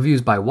 comic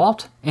reviews by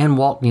Walt, and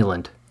Walt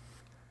Nealand.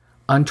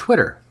 On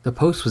Twitter, the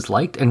post was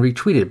liked and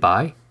retweeted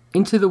by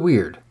Into the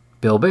Weird,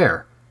 Bill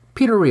Bear,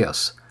 Peter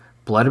Rios,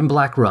 Blood and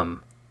Black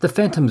Rum, The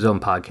Phantom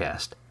Zone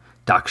Podcast,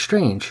 Doc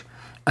Strange,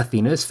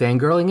 Athena's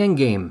Fangirling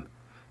Endgame,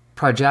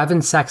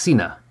 Prajavan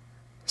Saxena,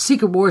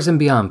 Secret Wars and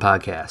Beyond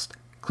Podcast,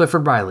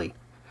 Clifford Riley,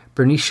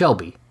 Bernice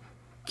Shelby,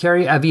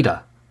 Carrie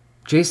Avida,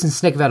 Jason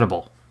Snick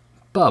Venable,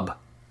 Bub,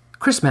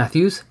 Chris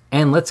Matthews,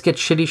 and Let's Get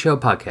Shitty Show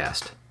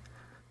Podcast.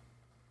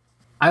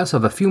 I also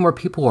have a few more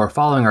people who are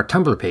following our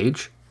Tumblr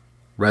page,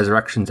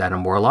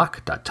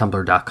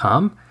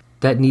 resurrectionsadamwarlock.tumblr.com,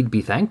 that need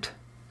be thanked.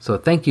 So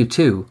thank you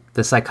to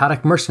The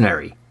Psychotic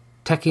Mercenary,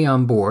 Techie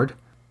on Board,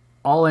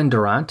 All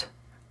Endurant,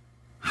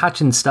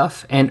 Hatchin'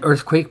 Stuff, and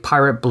Earthquake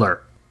Pirate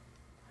Blur.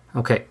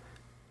 Okay,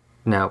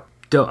 now,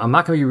 I'm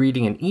not going to be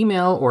reading an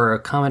email or a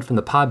comment from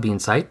the Podbean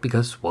site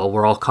because, well,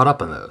 we're all caught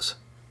up on those.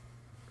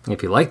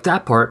 If you like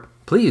that part,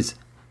 please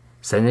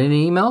send in an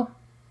email,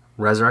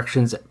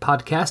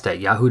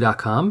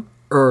 resurrectionspodcast@yahoo.com,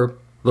 or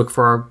look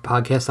for our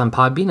podcast on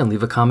Podbean and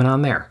leave a comment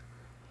on there.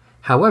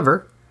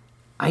 However,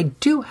 I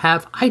do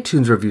have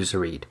iTunes reviews to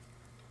read.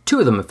 2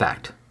 of them, in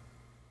fact.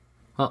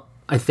 Well,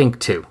 I think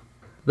 2.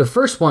 The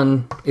first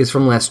one is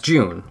from last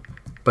June,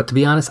 but to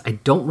be honest, I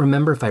don't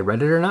remember if I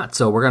read it or not,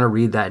 so we're going to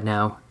read that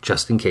now,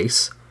 just in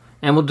case,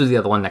 and we'll do the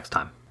other one next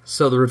time.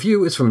 So the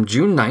review is from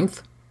June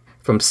 9th,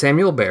 from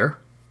Samuel Bear,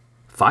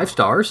 5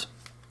 stars,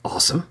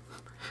 awesome,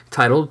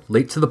 titled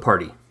Late to the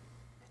Party.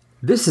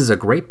 This is a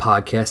great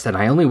podcast, and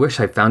I only wish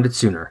I found it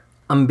sooner.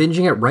 I'm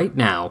binging it right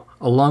now,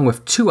 along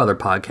with 2 other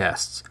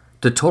podcasts,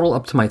 to total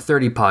up to my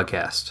 30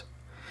 podcast.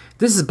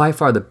 This is by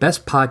far the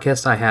best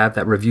podcast I have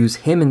that reviews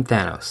him and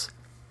Thanos.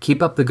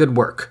 Keep up the good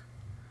work.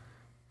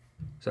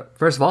 So,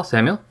 first of all,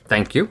 Samuel,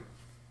 thank you.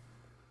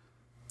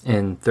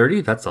 And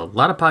 30, that's a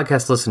lot of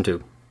podcasts to listen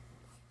to.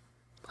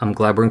 I'm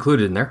glad we're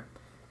included in there.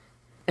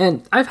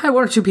 And I've had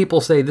one or two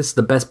people say this is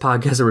the best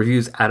podcast that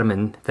reviews Adam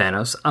and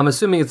Thanos. I'm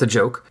assuming it's a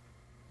joke,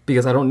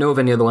 because I don't know of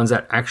any other ones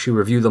that actually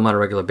review them on a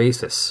regular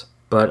basis.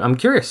 But I'm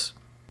curious,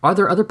 are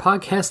there other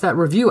podcasts that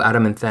review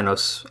Adam and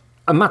Thanos?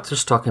 I'm not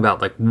just talking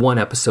about like one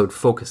episode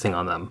focusing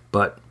on them,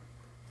 but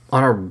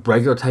on a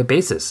regular type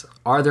basis.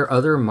 Are there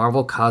other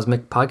Marvel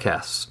Cosmic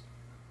podcasts?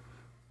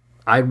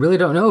 I really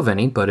don't know of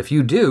any, but if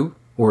you do,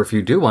 or if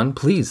you do one,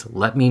 please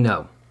let me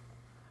know.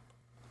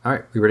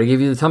 Alright, we ready to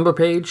give you the Tumblr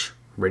page,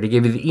 ready to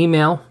give you the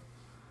email.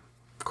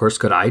 Of course,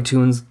 go to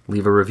iTunes,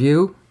 leave a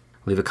review,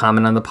 leave a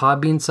comment on the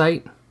Podbean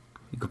site.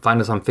 You can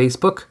find us on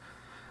Facebook.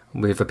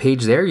 We have a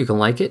page there, you can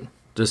like it.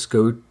 Just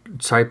go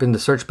type in the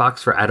search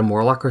box for Adam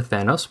Warlock or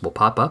Thanos, we'll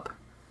pop up.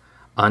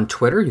 On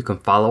Twitter, you can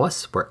follow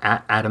us. We're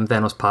at Adam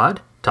Thanos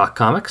Pod, talk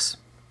comics.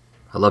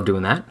 I love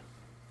doing that.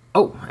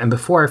 Oh, and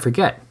before I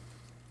forget,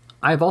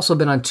 I've also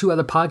been on 2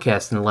 other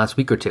podcasts in the last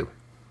week or 2.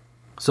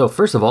 So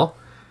first of all,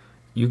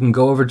 you can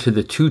go over to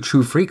the Two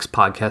True Freaks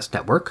podcast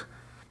network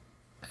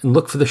and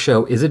look for the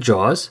show Is It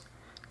Jaws?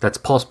 That's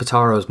Paul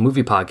Spataro's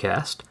movie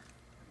podcast.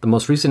 The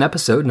most recent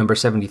episode, number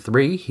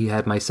 73, he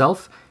had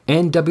myself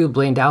and W.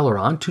 Blaine Dowler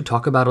on to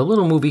talk about a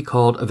little movie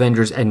called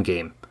Avengers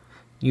Endgame.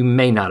 You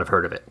may not have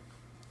heard of it.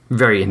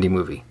 Very indie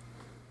movie.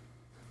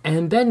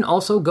 And then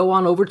also go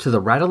on over to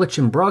the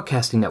Radulich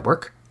Broadcasting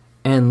Network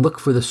and look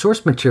for the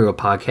Source Material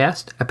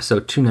podcast,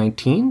 episode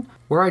 219,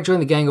 where I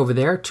joined the gang over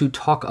there to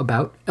talk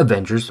about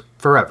Avengers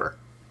Forever.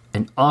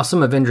 An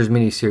awesome Avengers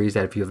miniseries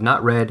that if you have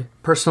not read,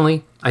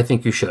 personally, I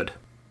think you should.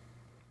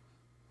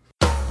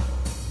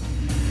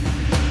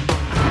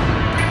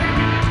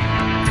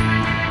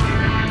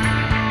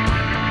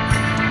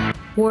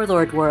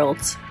 Warlord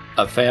Worlds,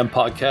 a fan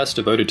podcast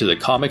devoted to the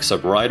comics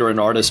of writer and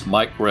artist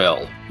Mike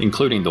Grell,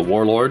 including The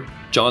Warlord,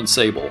 Jon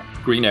Sable,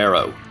 Green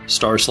Arrow,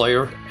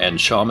 Starslayer, and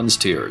Shaman's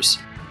Tears.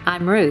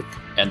 I'm Ruth.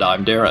 And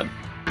I'm Darren.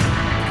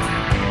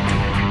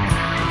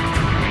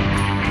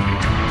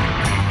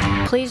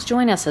 Please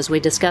join us as we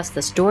discuss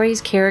the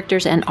stories,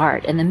 characters, and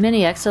art in the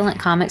many excellent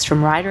comics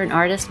from writer and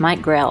artist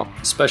Mike Grell.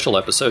 Special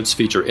episodes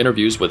feature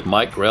interviews with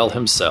Mike Grell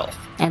himself.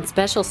 And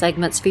special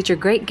segments feature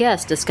great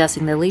guests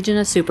discussing the Legion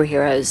of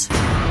Superheroes.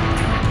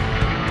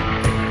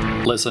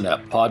 Listen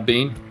at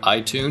Podbean,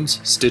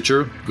 iTunes,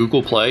 Stitcher,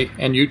 Google Play,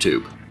 and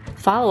YouTube.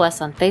 Follow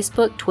us on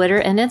Facebook, Twitter,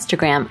 and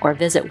Instagram, or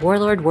visit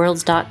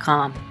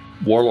warlordworlds.com.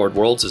 Warlord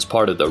Worlds is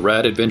part of the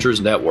Rad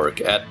Adventures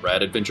Network at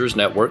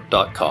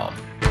radadventuresnetwork.com.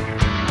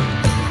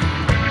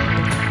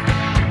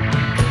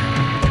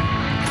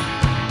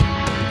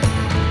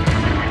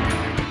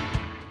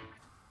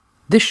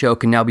 This show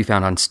can now be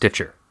found on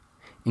Stitcher.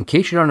 In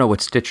case you don't know what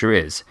Stitcher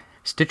is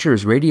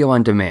radio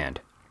on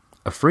demand,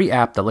 a free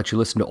app that lets you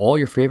listen to all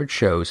your favorite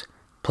shows,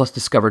 plus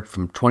discovered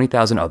from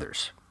 20,000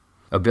 others.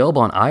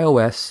 Available on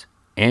iOS,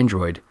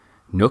 Android,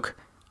 Nook,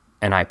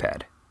 and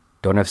iPad.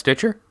 Don't have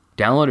Stitcher?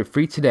 Download it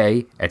free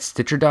today at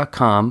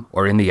Stitcher.com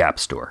or in the App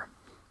Store.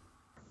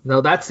 Now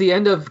that's the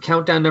end of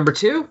Countdown number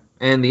 2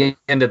 and the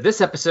end of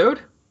this episode.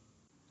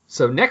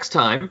 So next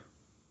time, as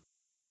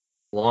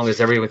long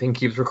as everything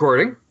keeps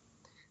recording,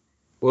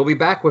 we'll be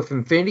back with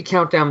Infinity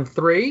Countdown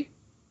 3,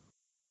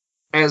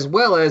 as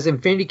well as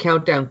Infinity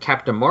Countdown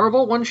Captain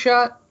Marvel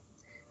one-shot,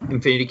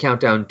 Infinity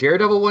Countdown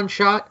Daredevil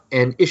one-shot,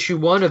 and issue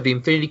 1 of the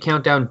Infinity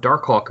Countdown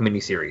Darkhawk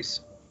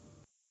miniseries.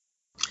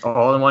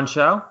 All in one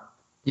show?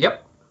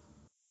 Yep.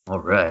 All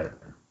right.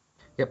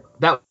 Yep.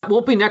 That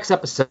won't be next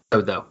episode,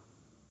 though.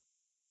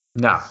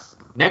 No.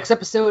 Next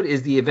episode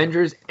is the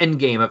Avengers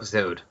Endgame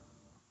episode.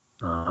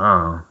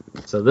 Oh.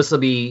 So this will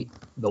be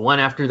the one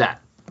after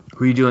that.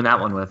 Who are you doing that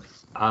one with?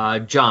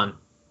 John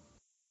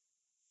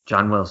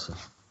Wilson.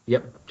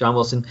 Yep, John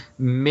Wilson.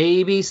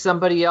 Maybe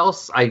somebody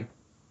else. I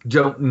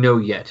don't know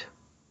yet.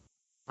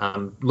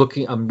 I'm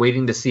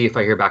waiting to see if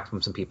I hear back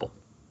from some people.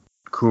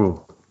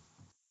 Cool.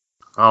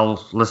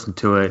 I'll listen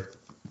to it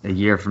a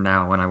year from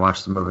now when I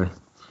watch the movie.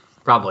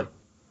 Probably.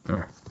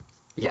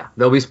 Yeah,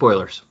 there'll be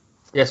spoilers.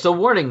 Yeah, so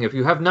warning, if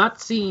you have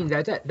not seen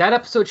that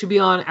episode should be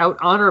out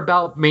on or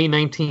about May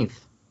 19th.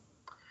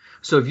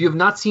 So if you have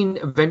not seen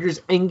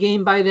Avengers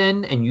Endgame by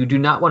then and you do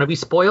not want to be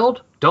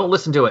spoiled, don't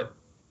listen to it.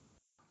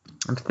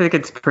 I think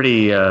it's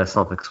pretty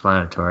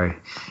self-explanatory.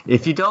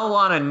 If you don't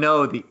want to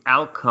know the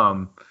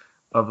outcome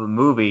of a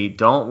movie,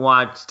 don't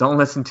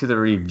listen to the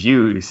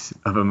reviews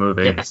of a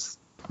movie. Yes.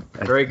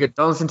 Very good.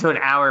 Don't listen to an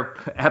hour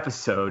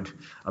episode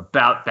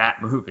about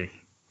that movie.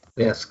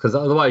 Yes, because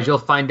otherwise you'll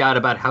find out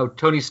about how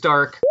Tony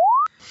Stark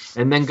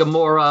and then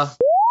Gamora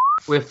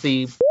with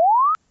the...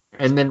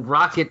 and then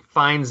Rocket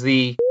finds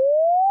the...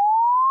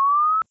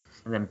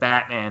 and then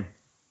Batman.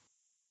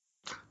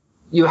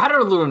 You had to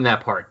ruin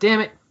that part.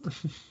 Damn it.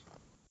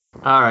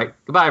 All right.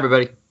 Goodbye,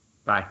 everybody.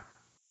 Bye.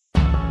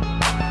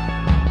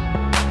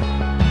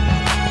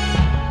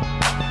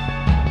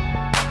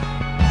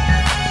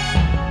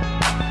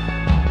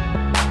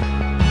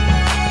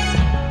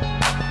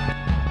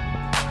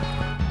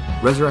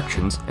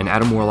 Resurrections, an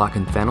Adam Warlock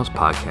and Thanos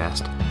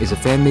podcast, is a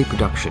fan-made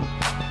production,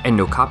 and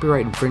no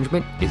copyright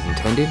infringement is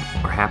intended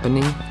or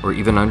happening or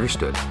even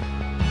understood.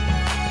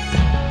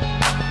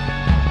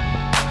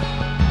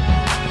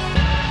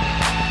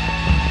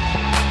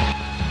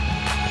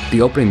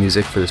 The opening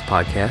music for this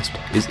podcast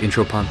is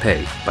Intro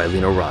Pompeii by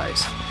Lino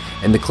Rise,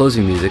 and the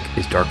closing music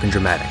is Dark and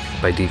Dramatic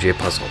by DJ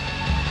Puzzle.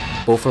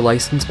 Both are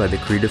licensed by the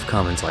Creative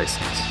Commons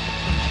license.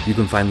 You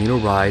can find Lino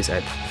Rise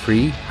at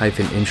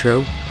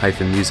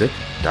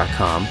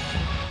free-intro-music.com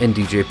and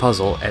DJ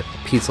Puzzle at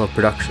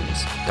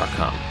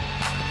peaceloveproductions.com.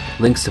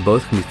 Links to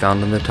both can be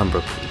found on the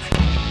Tumblr page.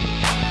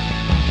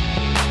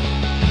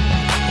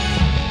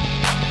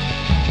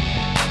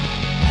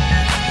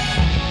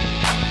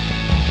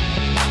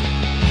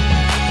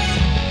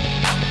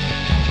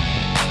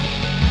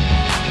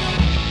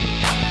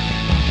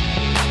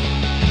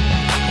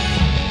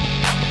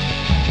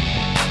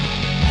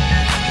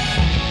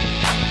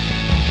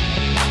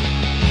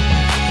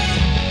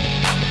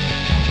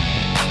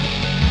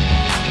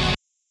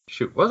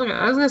 Shoot, I was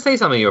going to say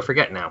something you'll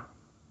forget now.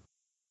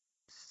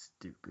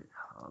 Stupid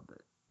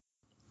Hobbit.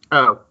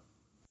 Oh,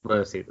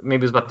 let's see.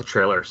 Maybe it was about the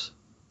trailers.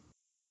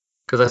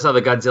 Because I saw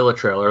the Godzilla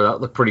trailer. That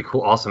looked pretty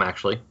cool. Awesome,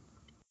 actually.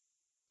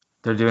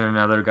 They're doing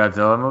another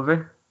Godzilla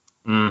movie?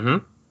 Mm-hmm.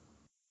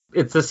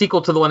 It's a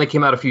sequel to the one that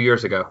came out a few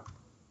years ago.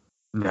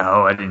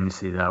 No, I didn't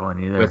see that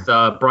one either. With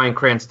Bryan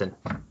Cranston.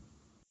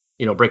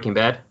 You know, Breaking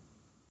Bad?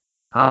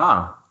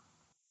 Oh.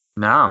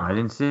 No, I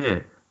didn't see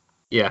it.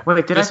 Yeah.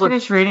 Wait, did I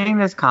finish reading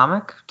this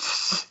comic?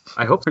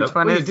 I hope so. Which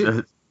one is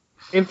this?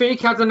 Infinity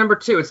Countdown number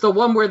 2. It's the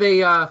one where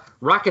they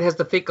Rocket has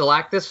to fake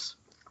Galactus.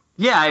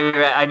 Yeah,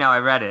 I know. I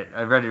read it.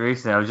 I read it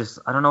recently.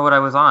 I don't know what I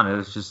was on. It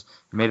was just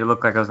it made it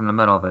look like I was in the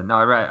middle of it. No,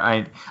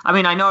 I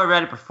mean, I know I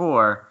read it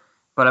before,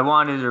 but I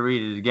wanted to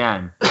read it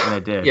again, and I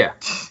did. Yeah.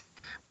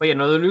 But yeah,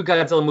 no, the new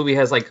Godzilla movie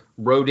has like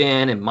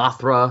Rodan and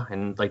Mothra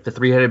and like the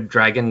three-headed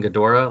dragon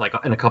Ghidorah, like,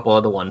 and a couple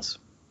other ones.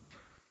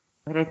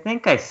 But I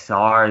think I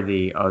saw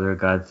the other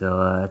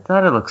Godzilla. I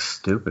thought it looked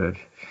stupid.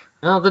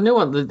 No, the new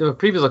one, the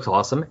previous looks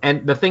awesome.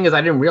 And the thing is,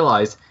 I didn't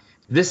realize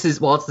this is,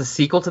 well, it's the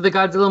sequel to the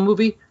Godzilla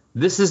movie.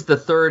 This is the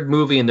third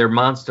movie in their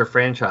monster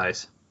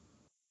franchise.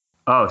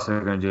 Oh, so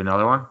they're going to do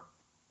another one?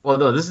 Well,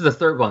 no, this is the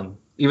third one.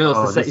 Even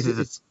though it's the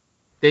same.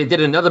 They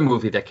did another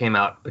movie that came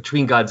out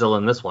between Godzilla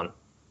and this one.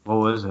 What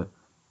was it?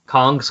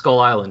 Kong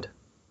Skull Island.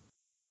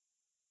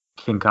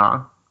 King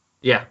Kong?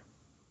 Yeah.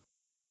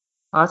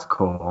 Oh, that's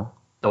cool.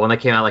 The one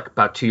that came out like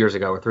about 2 years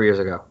ago or 3 years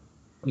ago.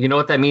 You know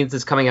what that means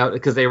is coming out?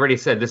 Because they already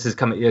said this is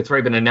coming. It's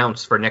already been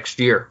announced for next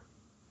year.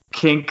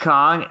 King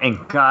Kong and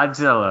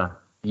Godzilla.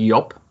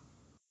 Yup.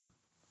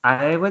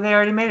 They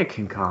already made a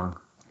King Kong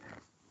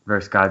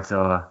versus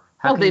Godzilla.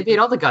 They made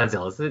all the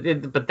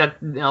Godzillas, but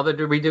that now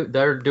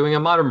they're doing a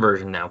modern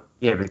version now.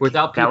 Yeah, but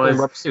without people in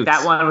rubber suits.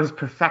 That one was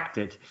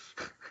perfected.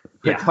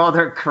 Yeah. With all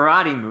their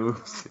karate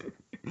moves.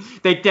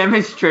 They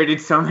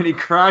demonstrated so many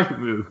karate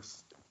moves.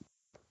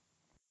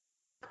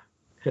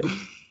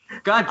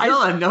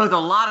 Godzilla knows a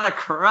lot of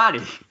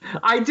karate.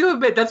 I do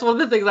admit that's one of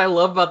the things I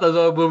love about those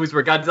old movies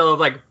where Godzilla's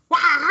like,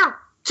 wah,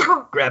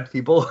 grabs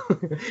people,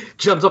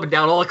 jumps up and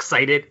down, all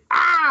excited.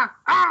 Yeah,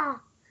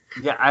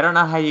 I don't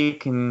know how you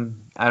can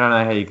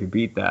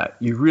beat that.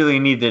 You really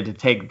needed to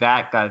take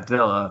that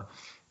Godzilla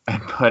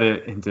and put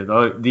it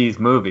into these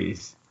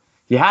movies.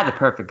 You had the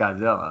perfect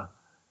Godzilla.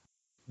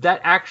 That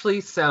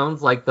actually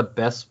sounds like the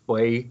best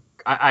way.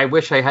 I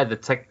wish I had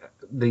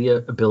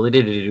the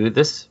ability to do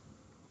this.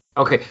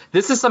 Okay,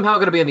 this is somehow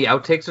going to be in the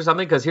outtakes or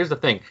something, because here's the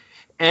thing.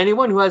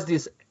 Anyone who has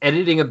this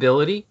editing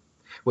ability,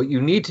 what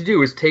you need to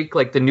do is take,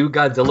 like, the new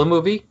Godzilla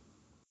movie,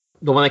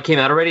 the one that came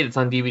out already that's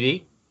on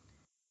DVD,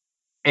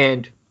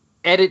 and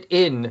edit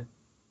in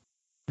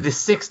the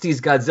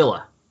 60s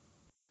Godzilla.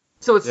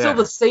 So it's still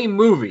the same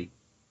movie,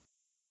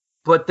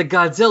 but the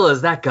Godzilla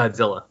is that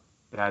Godzilla.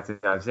 That's a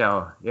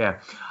Godzilla, yeah.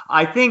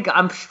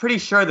 I'm pretty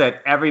sure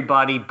that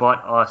everybody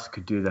but us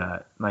could do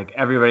that. Like,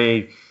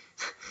 everybody,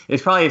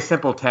 it's probably a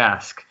simple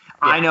task.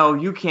 Yeah. I know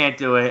you can't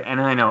do it,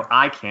 and I know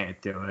I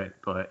can't do it,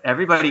 but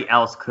everybody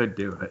else could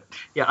do it.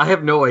 Yeah, I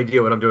have no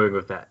idea what I'm doing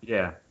with that.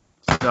 Yeah.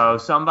 So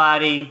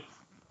somebody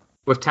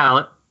with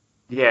talent.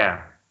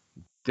 Yeah.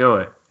 Do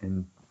it,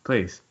 and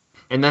please.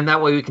 And then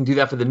that way we can do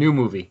that for the new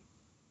movie.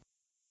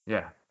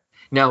 Yeah.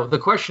 Now, the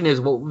question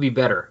is, what would be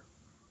better?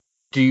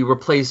 Do you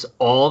replace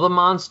all the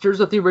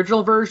monsters of the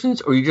original versions,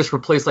 or you just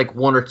replace like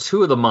one or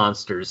two of the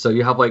monsters? So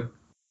you have like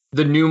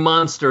the new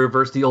monster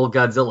versus the old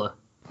Godzilla.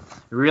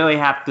 You really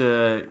have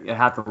to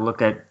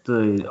look at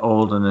the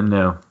old and the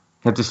new.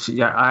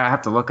 I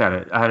have to look at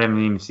it. I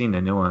haven't even seen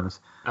the new ones.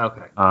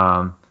 Okay.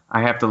 I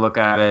have to look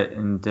at it,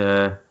 and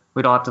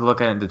we'd all have to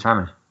look at it and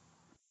determine.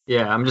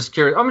 Yeah, I'm just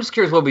curious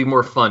what would be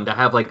more fun, to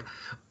have like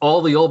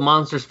all the old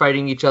monsters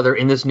fighting each other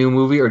in this new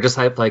movie, or just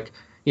have like,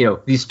 you know,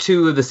 these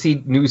two of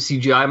the new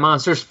CGI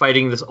monsters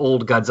fighting this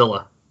old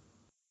Godzilla.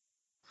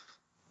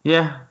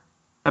 Yeah,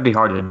 that'd be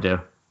hard to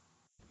do.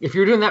 If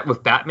you're doing that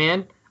with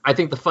Batman, I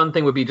think the fun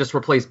thing would be just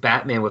replace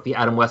Batman with the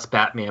Adam West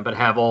Batman, but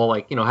have all,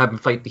 like, you know, have him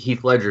fight the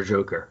Heath Ledger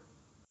Joker.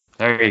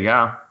 There you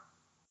go.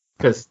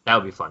 Because that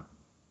would be fun.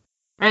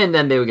 And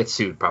then they would get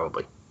sued,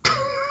 probably.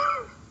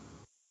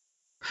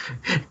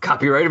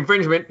 Copyright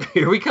infringement.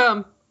 Here we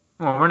come.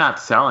 Well, we're not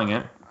selling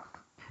it.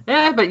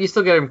 Yeah, but you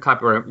still get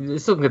copyright. You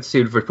still get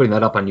sued for putting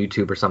that up on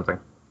YouTube or something.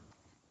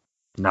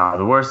 No,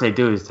 the worst they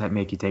do is to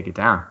make you take it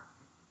down.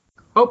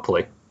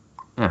 Hopefully.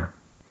 Yeah.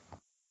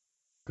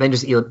 Then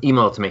just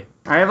email it to me.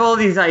 I have all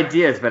these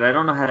ideas, but I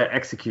don't know how to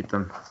execute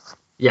them.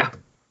 Yeah.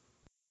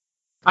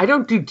 I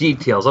don't do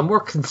details. I'm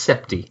more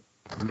concepty.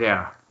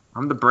 Yeah.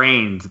 I'm the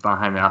brains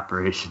behind the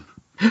operation.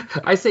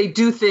 I say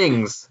do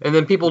things, and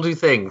then people do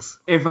things.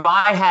 If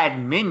I had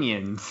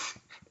minions,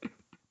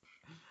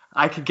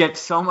 I could get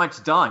so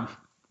much done.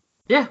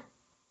 Yeah. It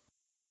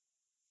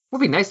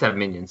would be nice to have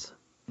minions.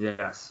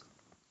 Yes.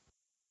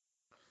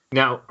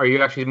 Now, are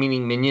you actually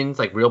meaning minions,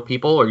 like real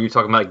people, or are you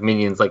talking about like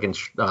minions like in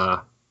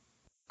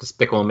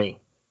Despicable Me?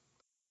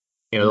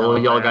 You know, the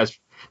little yellow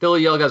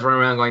guys running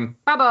around going,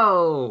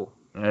 Babbo!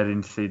 I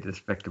didn't see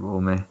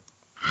Despicable Me.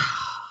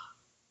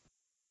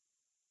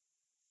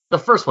 The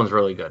first one's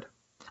really good.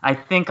 I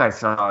think I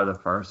saw the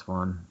first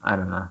one. I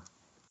don't know.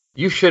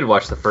 You should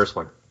watch the first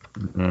one.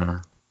 Yeah.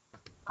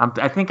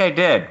 I think I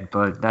did,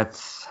 but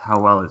that's how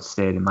well it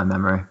stayed in my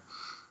memory.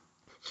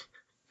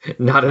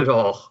 Not at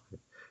all.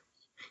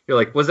 You're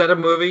like, was that a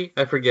movie?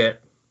 I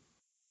forget.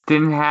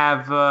 Didn't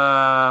have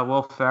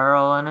Will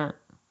Ferrell in it?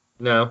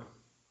 No.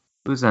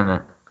 Who's in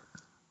it?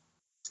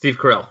 Steve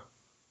Carell.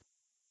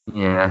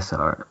 Yeah, I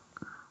saw it.